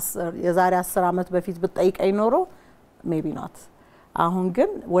ዴፊኒትሊ የዛሬ 10 አመት በፊት ብትጠይቀኝ ኖሮ ሜቢ ኖት አሁን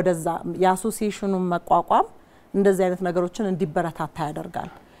ግን ወደዛ የአሶሲዬሽኑን መቋቋም እንደዚህ አይነት ነገሮችን እንዲበረታታ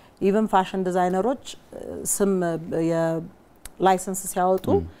ያደርጋል ኢቭን ፋሽን ዲዛይነሮች ስም የላይሰንስ ሲያወጡ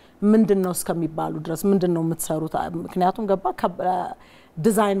ምንድነው እስከሚባሉ ድረስ ምንድነው የምትሰሩት ምክንያቱም ገባ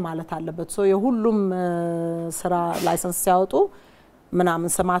ዲዛይን ማለት አለበት ሶ የሁሉም ስራ ላይሰንስ ሲያወጡ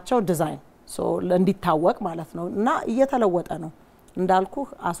ምናምን ስማቸው ዲዛይን ሶ እንዲታወቅ ማለት ነው እና እየተለወጠ ነው እንዳልኩ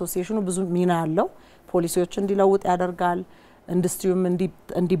አሶሲዬሽኑ ብዙ ሚና ያለው ፖሊሲዎች እንዲለውጥ ያደርጋል ኢንዱስትሪውም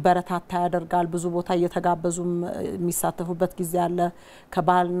እንዲበረታታ ያደርጋል ብዙ ቦታ እየተጋበዙም የሚሳተፉበት ጊዜ አለ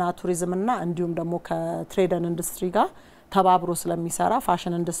ከባህልና ቱሪዝምና እንዲሁም ደግሞ ከትሬድ ኢንዱስትሪ ጋር ተባብሮ ስለሚሰራ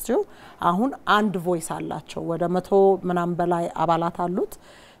ፋሽን ኢንዱስትሪው አሁን አንድ ቮይስ አላቸው ወደ 100 ምናምን በላይ አባላት አሉት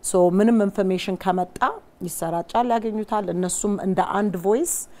ሶ ምንም ኢንፎርሜሽን ከመጣ ይሰራጫል ያገኙታል እነሱም እንደ አንድ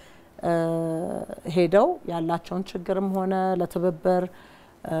ቮይስ ሄደው ያላቸውን ችግርም ሆነ ለትብብር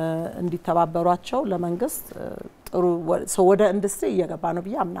እንዲተባበሯቸው ለመንግስት ጥሩ ሰው ወደ ኢንዱስትሪ እየገባ ነው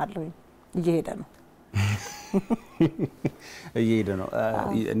ብዬ አምናለሁ እየሄደ ነው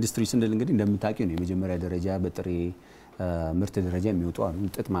ኢንዱስትሪ ስንል እንግዲህ እንደምታውቂው ነው የመጀመሪያ ደረጃ በጥሬ ምርት ደረጃ የሚወጡ አሉ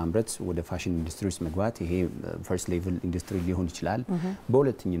ጥጥ ማምረት ወደ ፋሽን ኢንዱስትሪ ውስጥ መግባት ይሄ ፈርስት ሌቭል ኢንዱስትሪ ሊሆን ይችላል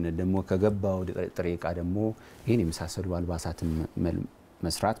በሁለተኛነት ደግሞ ከገባው ወደ ጥሬ ዕቃ ደግሞ ይሄን የሚሳሰሉ አልባሳትን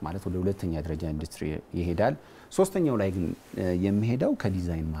መስራት ማለት ወደ ሁለተኛ ደረጃ ኢንዱስትሪ ይሄዳል ሶስተኛው ላይ ግን የሚሄደው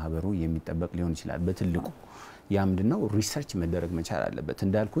ከዲዛይን ማህበሩ የሚጠበቅ ሊሆን ይችላል በትልቁ ያ ምንድነው ሪሰርች መደረግ መቻል አለበት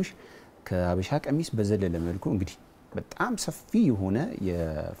እንዳልኩሽ ከአበሻ ቀሚስ በዘለለ መልኩ እንግዲህ በጣም ሰፊ የሆነ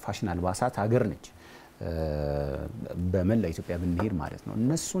የፋሽን አልባሳት ሀገር ነች በመላ ኢትዮጵያ ብንሄድ ማለት ነው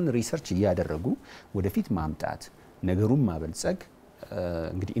እነሱን ሪሰርች እያደረጉ ወደፊት ማምጣት ነገሩን ማበልጸግ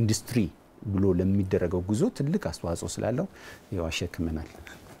እንግዲህ ኢንዱስትሪ ብሎ ለሚደረገው ጉዞ ትልቅ አስተዋጽኦ ስላለው ያዋሸክመናል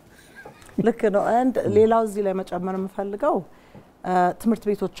ልክ ነው አንድ ሌላው እዚህ ላይ መጨመር የምፈልገው ትምህርት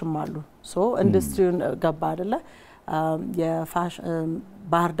ቤቶችም አሉ ሶ ኢንዱስትሪውን ገባ አይደለ የፋሽን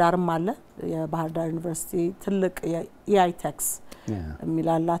ባህር ዳርም አለ የባህር ዳር ዩኒቨርሲቲ ትልቅ የኢአይቴክስ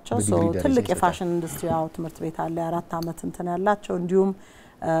የሚላላቸው ሶ ትልቅ የፋሽን ኢንዱስትሪ ያው ትምህርት ቤት አለ 4 አመት እንትን ያላቸው እንዲሁም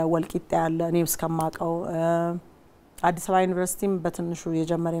ወልቂጤ ያለ እኔም እስከማቀው አዲስ አበባ ዩኒቨርሲቲም በትንሹ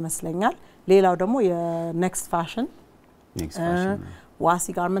የጀመረ ይመስለኛል ሌላው ደግሞ የኔክስት ፋሽን ዋሲ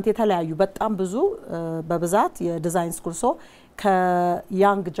ጋርመንት የተለያዩ በጣም ብዙ በብዛት የዲዛይን ስኩል ሶ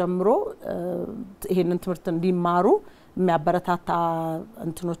ከያንግ ጀምሮ ይሄንን ትምህርት እንዲማሩ የሚያበረታታ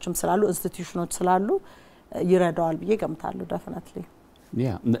እንትኖችም ስላሉ ኢንስቲትዩሽኖች ስላሉ ይረዳዋል ብዬ ገምታለሁ ዴፊኒትሊ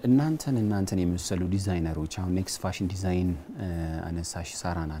ያ እናንተን የመሰሉ ዲዛይነሮች አሁን ኔክስት ፋሽን ዲዛይን አነሳሽ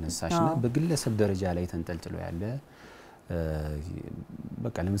ሳራን አነሳሽና በግለሰብ ደረጃ ላይ ተንጠልጥሎ ያለ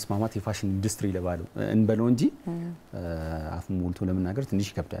በቃ ለመስማማት የፋሽን ኢንዱስትሪ ለባለው እንበለው እንጂ አፍ ሞልቶ ለመናገር ትንሽ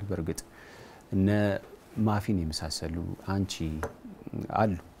ይከብዳል በርግጥ እነ ማፊን የመሳሰሉ አንቺ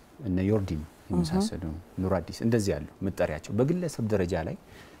አሉ እነ ዮርዲን የመሳሰሉ ኑር አዲስ እንደዚህ ያሉ መጠሪያቸው በግለሰብ ደረጃ ላይ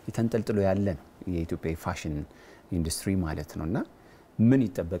የተንጠልጥሎ ያለ የኢትዮጵያ ፋሽን ኢንዱስትሪ ማለት ነውና ምን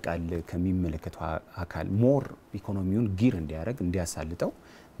ይተበቃል ከሚመለከተው አካል ሞር ኢኮኖሚውን ጊር እንዲያረግ እንዲያሳልጠው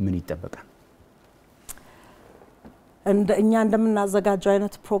ምን ይተበቃል እኛ እንደምናዘጋጀው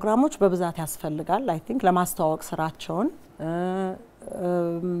አይነት ፕሮግራሞች በብዛት ያስፈልጋል አይ ቲንክ ለማስተዋወቅ ስራቸውን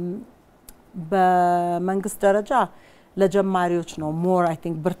በመንግስት ደረጃ ለጀማሪዎች ነው ሞር አይ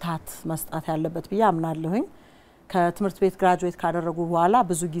ቲንክ ብርታት መስጣት ያለበት ብዬ አምናለሁኝ ከትምህርት ቤት ግራጁዌት ካደረጉ በኋላ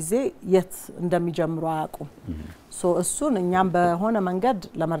ብዙ ጊዜ የት እንደሚጀምሩ አያውቁም ሶ እሱን እኛም በሆነ መንገድ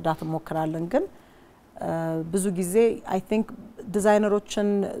ለመርዳት እንሞክራለን ግን ብዙ ጊዜ አይ ቲንክ ዲዛይነሮችን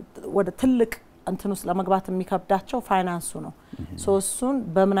ወደ ትልቅ እንትኑ ውስጥ ለመግባት የሚከብዳቸው ፋይናንሱ ነው ሶ እሱን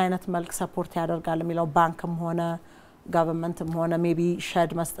በምን አይነት መልክ ሰፖርት ያደርጋል የሚለው ባንክም ሆነ ገቨርንመንትም ሆነ ሜቢ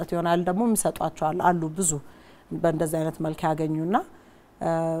ሼድ መስጠት ይሆናል ደግሞ የሚሰጧቸው አሉ ብዙ በእንደዚህ አይነት መልክ ያገኙና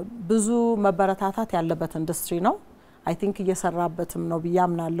ብዙ መበረታታት ያለበት ኢንዱስትሪ ነው አይ ቲንክ እየሰራበትም ነው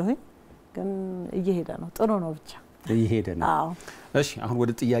ብያምናለሁኝ ግን እየሄደ ነው ጥሩ ነው ብቻ እየሄደ ነው እሺ አሁን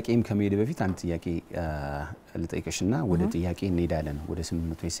ወደ ጥያቄም ከመሄድ በፊት አንድ ጥያቄ ልጠይቅሽና ወደ ጥያቄ እንሄዳለን ወደ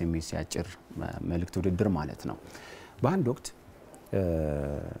 800 ኤስኤምኤስ ያጭር መልእክት ውድድር ማለት ነው በአንድ ወቅት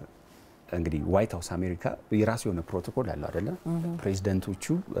እንግዲህ ዋይት ሃውስ አሜሪካ የራሱ የሆነ ፕሮቶኮል አለው አይደለ ፕሬዝዳንቶቹ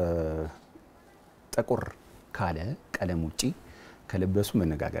ጠቆር ካለ ቀለም ውጪ ከለበሱ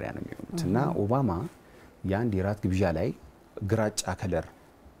መነጋገሪያ ነው የሚሆኑትና ኦባማ ያንድ የራት ግብዣ ላይ ግራጫ ከለር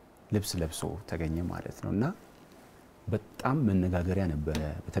ልብስ ለብሶ ተገኘ ማለት ነውና በጣም መነጋገሪያ ነበር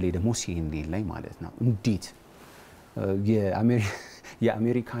በተለይ ደግሞ ሲኤንኤን ላይ ማለት ነው እንዴት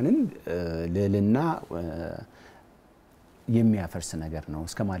የአሜሪካንን ለልና የሚያፈርስ ነገር ነው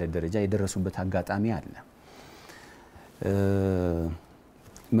እስከ ማለት ደረጃ የደረሱበት አጋጣሚ አለ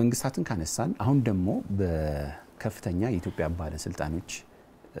መንግስታትን ካነሳን አሁን ደግሞ በከፍተኛ የኢትዮጵያ ባለስልጣኖች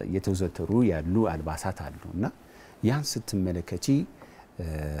የተወዘተሩ ያሉ አልባሳት አሉና ያን ስትመለከቺ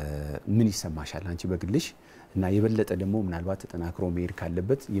ምን ይሰማሻል አንቺ በግልሽ እና የበለጠ ደግሞ ምናልባት ተጠናክሮ መሄድ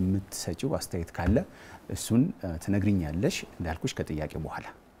ካለበት የምትሰጪው አስተያየት ካለ እሱን ትነግሪኛለሽ እንዳልኩሽ ከጥያቄ በኋላ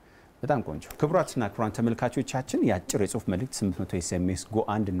በጣም ቆንጆ ክቡራትና ክቡራን ተመልካቾቻችን ያጭር የጽሁፍ መልእክት 800 SMS ጎ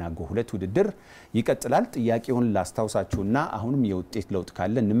 1 እና ጎ 2 ውድድር ይቀጥላል ጥያቄውን ላስታውሳችሁና አሁንም የውጤት ለውጥ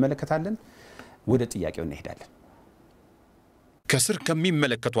ካለ እንመለከታለን ወደ ጥያቄው እንሄዳለን ከስር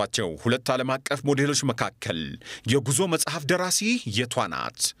ከሚመለከቷቸው ሁለት ዓለም አቀፍ ሞዴሎች መካከል የጉዞ መጽሐፍ ደራሲ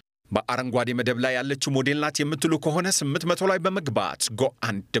የቷናት በአረንጓዴ መደብ ላይ ያለችው ሞዴል ናት የምትሉ ከሆነ 800 ላይ በመግባት ጎ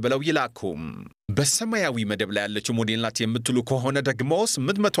 1 ብለው ይላኩም በሰማያዊ መደብ ላይ ያለችው ሞዴል ናት የምትሉ ከሆነ ደግሞ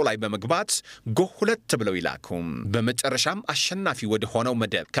 800 ላይ በመግባት ጎ 2 ብለው ይላኩም በመጨረሻም አሸናፊ ወደ ሆነው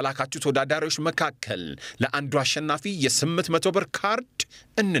መደብ ከላካችሁ ተወዳዳሪዎች መካከል ለአንዱ አሸናፊ የ800 ብር ካርድ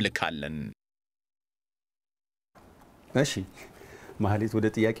እንልካለን እሺ ማህሌት ወደ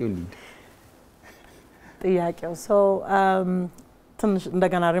ጥያቄው እንሂድ ጥያቄው ትንሽ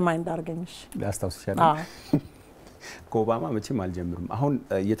እንደገና ሪማይንድ አድርገኝሽ ላስታውስሻለሁ ኮባማ መቼም አልጀምርም አሁን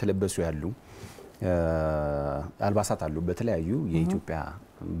እየተለበሱ ያሉ አልባሳት አሉ በተለያዩ የኢትዮጵያ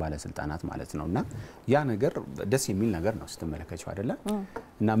ባለስልጣናት ማለት ነውና ያ ነገር ደስ የሚል ነገር ነው ስትመለከቹ አይደለ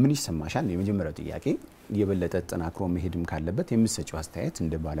እና ምን ይሰማሻል የመጀመሪያው ጥያቄ የበለጠ ተጠናክሮ መሄድም ካለበት የምትሰጪው አስተያየት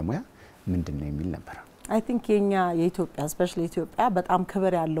እንደ ባለሙያ ምንድነው የሚል ነበር I think የኛ የኢትዮጵያ ስፔሻሊ ኢትዮጵያ በጣም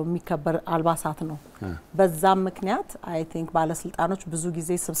ክብር ያለው የሚከበር አልባሳት ነው በዛም ምክንያት I think ባለስልጣኖች ብዙ ጊዜ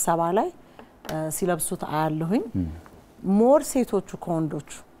ስብሰባ ላይ ሲለብሱት አያለሁኝ ሞር ሴቶቹ ከወንዶቹ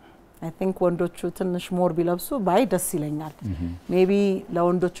I think ወንዶቹ ትንሽ ሞር ቢለብሱ ባይ ደስ ይለኛል ሜቢ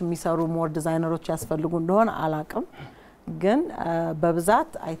ለወንዶቹ የሚሰሩ ሞር ዲዛይነሮች ያስፈልጉ እንደሆነ አላቅም ግን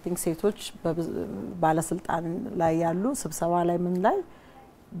በብዛት I think ሴቶች ባለስልጣን ላይ ያሉ ስብሰባ ላይ ምን ላይ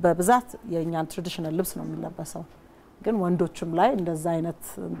በብዛት የኛን ትራዲሽናል ልብስ ነው የሚለበሰው ግን ወንዶችም ላይ እንደዛ አይነት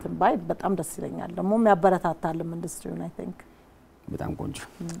እንትን ባይ በጣም ደስ ይለኛል ደግሞ የሚያበረታታልም ኢንዱስትሪውን I think በጣም ቆንጆ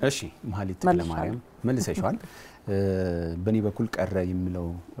እሺ ማህሌት ተክለማሪያም መልሰሻል በኔ በኩል ቀረ የሚለው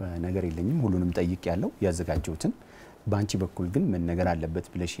ነገር የለኝም ሁሉንም ጠይቅ ያለው ያዘጋጀውትን ባንቺ በኩል ግን ምን ነገር አለበት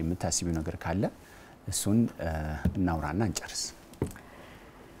ብለሽ የምታስቢው ነገር ካለ እሱን እናውራና እንጨርስ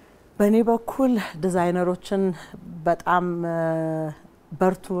በኔ በኩል ዲዛይነሮችን በጣም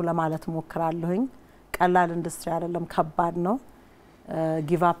በርቱ ለማለት ሞክራለሁኝ ቀላል ኢንዱስትሪ አይደለም ከባድ ነው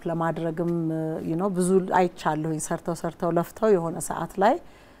ጊቭ አፕ ለማድረግም ብዙ አይቻለሁኝ ሰርተው ለፍተው የሆነ ሰዓት ላይ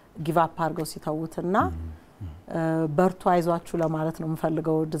ጊቭ አፕ አድርገው ሲተውትና በርቱ አይዟችሁ ለማለት ነው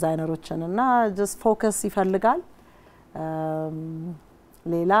የምፈልገው ዲዛይነሮችንና just ፎከስ ይፈልጋል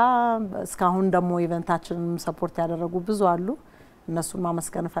ሌላ እስካሁን ደግሞ ኢቨንታችንን ሰፖርት ያደረጉ ብዙ አሉ እነሱን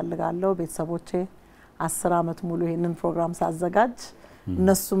ማመስገን ፈልጋለሁ ቤተሰቦቼ 10 አመት ሙሉ ይሄንን ፕሮግራም ሳዘጋጅ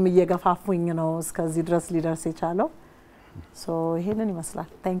እነሱም እየገፋፉኝ ነው እስከዚህ ድረስ ሊደርስ የቻለው ይሄንን ይመስላል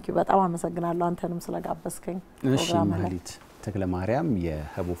ታንክ ዩ በጣም አመሰግናለሁ አንተንም ስለጋበዝከኝ ፕሮግራም ማህሌት ተክለማሪያም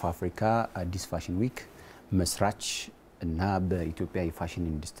የHub of Africa አዲስ ፋሽን ዊክ መስራች እና በኢትዮጵያ የፋሽን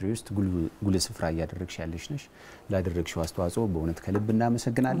ኢንዱስትሪ ውስጥ ጉልህ ስፍራ ያደረግሽ ያለሽ ነሽ ላደረግሽው አስተዋጽኦ በእውነት ከልብ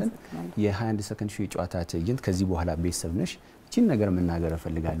እናመሰግናለን የ21 ሰከንድ የጨዋታ ትዕይንት ከዚህ በኋላ ቤተሰብ ነሽ እቺን ነገር መናገር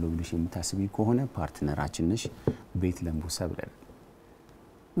ፈልጋለሁ ብለሽ የምታስቢ ከሆነ ፓርትነራችን ነሽ ቤት ለምቡሳ ብለን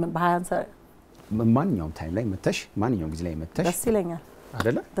ማንኛውም ታይም ላይ መተሽ ማንኛውም ጊዜ ላይ መተሽ ደስ ይለኛል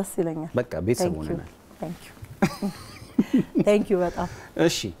አይደለ ደስ ይለኛል በቃ ቤተሰብ ሆነናል ታንክ ዩ በጣም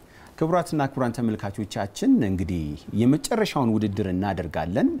እሺ ክቡራትና ክቡራን ተመልካቾቻችን እንግዲህ የመጨረሻውን ውድድር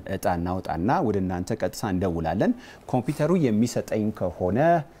እናደርጋለን እጣ እናውጣና ወደ እናንተ ቀጥታ እንደውላለን ኮምፒውተሩ የሚሰጠኝ ከሆነ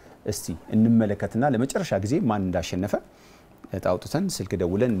እስቲ እንመለከትና ለመጨረሻ ጊዜ ማን እንዳሸነፈ እጣ አውጥተን ስልክ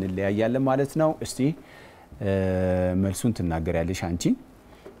ደውለን እንለያያለን ማለት ነው እስቲ መልሱን ትናገሪያለሽ አንቺ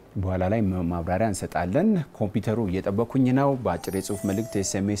በኋላ ላይ ማብራሪያ እንሰጣለን ኮምፒውተሩ እየጠበቁኝ ነው በአጭር የጽሁፍ መልእክት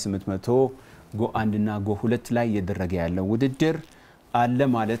SMS 800 ጎ 1 እና ጎ 2 ላይ እየደረገ ያለው ውድድር አለ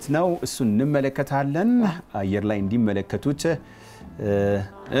ማለት ነው እሱን እንመለከታለን አየር ላይ እንዲመለከቱት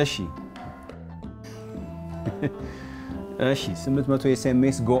እሺ 800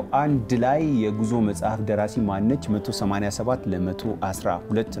 SMS ጎ 1 ላይ የጉዞ መጽሐፍ ደራሲ ማነች 187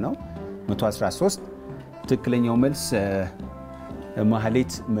 ለ112 ነው 113 ትክክለኛው መልስ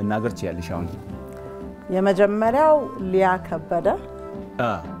ማህሌት መናገር ትያለሽ አሁን የመጀመሪያው ሊያ ከበደ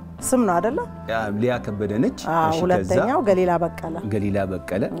ስም ነው አይደለ ሊያ ከበደ ነች ሁለተኛው ገሊላ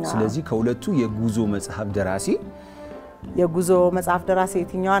በቀለ ስለዚህ ከሁለቱ የጉዞ መጽሐፍ ደራሲ የጉዞ መጽሐፍ ደራሲ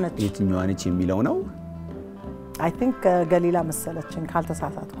የትኛዋ ነች የሚለው ነው I think ገሊላ መሰለችን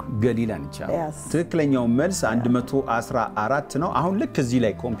ካልተሳሳትኩ ገሊላ ነች ትክክለኛው መልስ 114 ነው አሁን ልክ እዚህ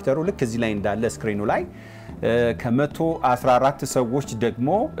ላይ ኮምፒውተሩ ልክ እዚህ ላይ እንዳለ ስክሪኑ ላይ ከ114 ሰዎች ደግሞ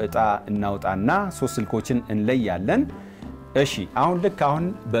እጣ እናውጣና 3 ስልኮችን እንለያለን እሺ አሁን ልክ አሁን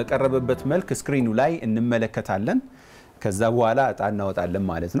በቀረበበት መልክ ስክሪኑ ላይ እንመለከታለን ከዛ በኋላ እጣ እናውጣለን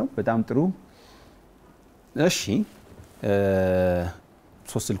ማለት ነው በጣም ጥሩ እሺ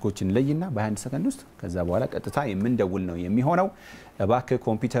 3 ስልኮችን ለይና በ21 ሰከንድ ውስጥ ከዛ በኋላ ቀጥታ የምንደውል ነው የሚሆነው እባክህ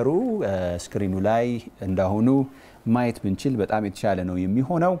ኮምፒውተሩ ስክሪኑ ላይ እንዳሁኑ ማየት ብንችል በጣም የተሻለ ነው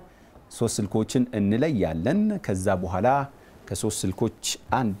የሚሆነው 3 ስልኮችን እንለያለን ከዛ በኋላ ከ3 ስልኮች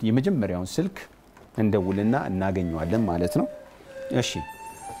አንድ የመጀመሪያውን ስልክ እንደውልና እናገኘዋለን ማለት ነው እሺ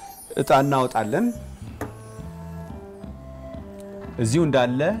እጣ እናውጣለን እዚሁ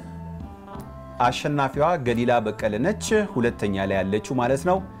እንዳለ አሸናፊዋ ገሊላ በቀለ ነች ሁለተኛ ላይ ያለችው ማለት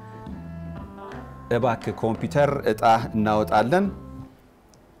ነው እባክህ ኮምፒውተር እጣ እናወጣለን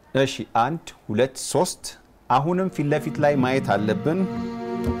እሺ 1 2 3 አሁንም ፊት ለፊት ላይ ማየት አለብን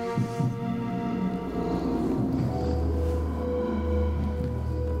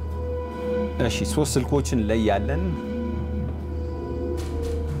እሺ 3 ስልኮችን ለያለን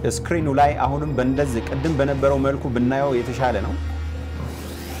ስክሪኑ ላይ አሁንም በእንደዚህ ቀደም በነበረው መልኩ ብናየው የተሻለ ነው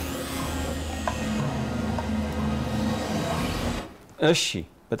እሺ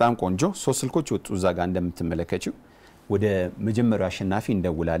በጣም ቆንጆ 3 ስልኮች ወጡ እዛ ጋር እንደምትመለከቱው ወደ መጀመሪያው አሸናፊ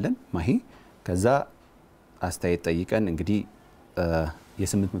እንደውላለን ማሂ ከዛ አስተያየት ጠይቀን እንግዲህ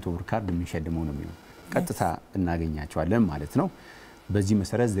የ800 ብር ካርድ የሚሸልመው ነው የሚሆነው ቀጥታ እናገኛቸዋለን ማለት ነው በዚህ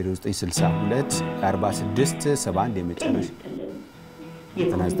መሰረት 0962 46 71 የመጨረሻ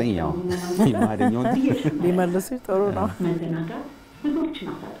 99 ያው የማደኛው ሊመልስ ጥሩ ነው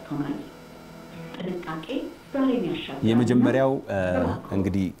የመጀመሪያው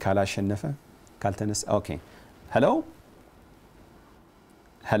እንግዲህ ካላሸነፈ ካልተነሳ ኦኬ ሄሎ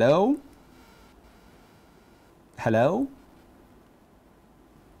ሄሎ ሄሎ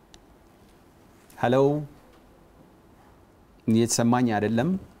ሄሎ እየተሰማኝ አይደለም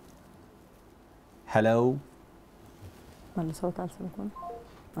ሄሎ መልሰውታል ስልኩን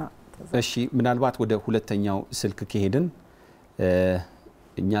እሺ ምናልባት ወደ ሁለተኛው ስልክ ከሄድን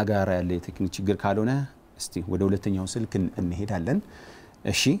እኛ ጋር ያለ የቴክኒክ ችግር ካልሆነ እስቲ ወደ ሁለተኛው ስልክ እንሄዳለን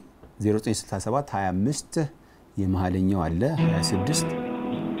እሺ 0967 25 የማህለኛው አለ 26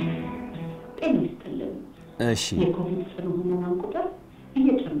 እሺ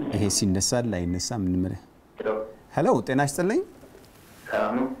ይሄ ሲነሳል ላይ ነሳ ምን ማለት ሄሎ ጤና ይስጥልኝ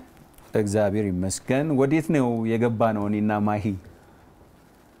እግዚአብሔር ይመስገን ወዴት ነው የገባ ነው እኔና ማሂ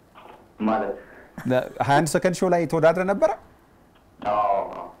ማለት 21 ሰከንድ ሾው ላይ ተወዳድረ ነበር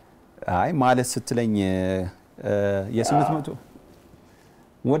አይ ማለት ስትለኝ የ800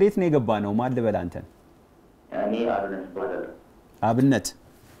 ወዴት ነው የገባ ነው ማል በላ አንተን እኔ አዶኒያስ ባላል አብነት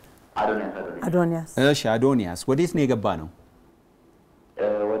አዶኒያስ እሺ አዶኒያስ ወዴት ነው የገባ ነው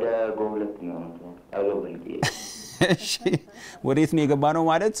ወደ ጎብለት ነው አሎብኝ እሺ ወዴት ነው የገባ ነው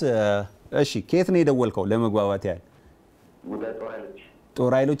ማለት እሺ ከየት ነው የደወልከው ለመግባባት ያህል ወደ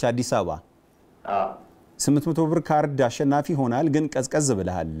ጦር ኃይሎች አዲስ አበባ 800 ብር ካርድ አሸናፊ ሆናል ግን ቀዝቀዝ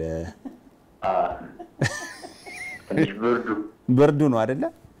ብለሃል ብርዱ ነው አይደለ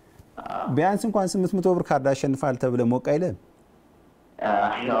ቢያንስ እንኳን 800 ብር ካርድ አሸንፋል ተብለ ሞቅ አይልም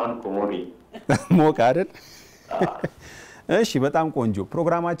አሁን ኮሞሪ ሞቅ አይደል እሺ በጣም ቆንጆ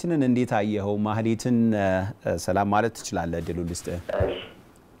ፕሮግራማችንን እንዴት አየኸው ማህሌትን ሰላም ማለት ትችላለህ ድሉ ልስጥ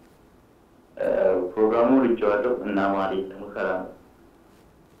ፕሮግራሙ ልጅዋለሁ እና ማህሌት ሙከራ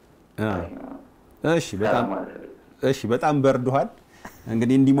እሺ በጣም በርዷል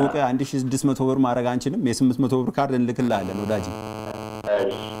እንግዲህ እንዲሞቀ 1600 ብር ማረግ አንችልም የ800 ብር ካርድ እንልክልሃለን ወዳጅ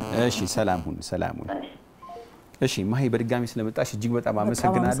እሺ ሰላም ሁን እሺ ማሂ በድጋሚ ስለመጣሽ እጅግ በጣም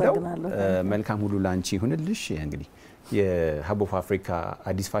አመሰግናለሁ መልካም ሁሉ ላንቺ ይሁንልሽ እንግዲህ የHub of Africa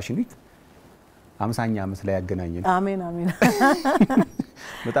አዲስ ፋሽን ዊክ 50ኛ ዓመት ላይ ያገናኘን አሜን አሜን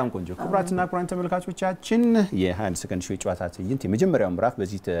በጣም ቆንጆ ክቡራትና ክቡራን ተመልካቾቻችን የ21 ሰከንድ ሾው ጨዋታ ትዕይንት የመጀመሪያው ምዕራፍ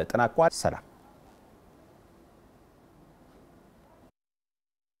በዚህ ተጠናቋል ሰላም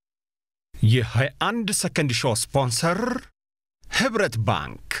የ21 ሰከንድ ሾው ስፖንሰር ህብረት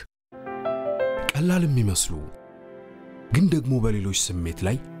ባንክ ቀላል የሚመስሉ ግን ደግሞ በሌሎች ስሜት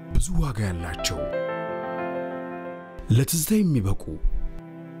ላይ ብዙ ዋጋ ያላቸው ለትዝታ የሚበቁ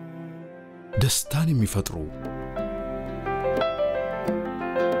ደስታን የሚፈጥሩ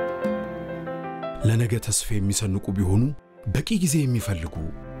ለነገ ተስፋ የሚሰንቁ ቢሆኑ በቂ ጊዜ የሚፈልጉ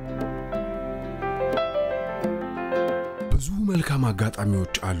ብዙ መልካም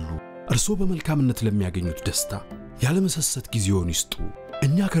አጋጣሚዎች አሉ እርሶ በመልካምነት ለሚያገኙት ደስታ ያለመሰሰት ጊዜውን ይስጡ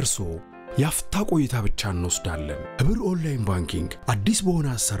እኛ ከርሶ ያፍታ ቆይታ ብቻ እንወስዳለን። ህብር ኦንላይን ባንኪንግ አዲስ በሆነ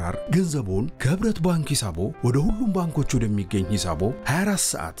አሰራር ገንዘቦን ከህብረት ባንክ ሂሳቦ ወደ ሁሉም ባንኮች ወደሚገኝ ሂሳቦ 24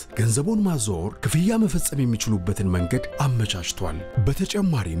 ሰዓት ገንዘቦን ማዘዋወር፣ ክፍያ መፈጸም የሚችሉበትን መንገድ አመቻችቷል።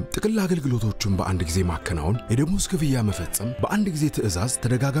 በተጨማሪም ጥቅል አገልግሎቶችን በአንድ ጊዜ ማከናወን፣ የደሞዝ ክፍያ መፈጸም፣ በአንድ ጊዜ ትዕዛዝ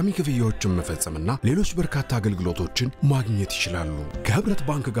ተደጋጋሚ ክፍያዎችን መፈጸምና ሌሎች በርካታ አገልግሎቶችን ማግኘት ይችላሉ። ከህብረት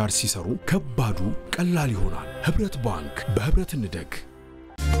ባንክ ጋር ሲሰሩ ከባዱ ቀላል ይሆናል። ህብረት ባንክ በህብረት እንደግ።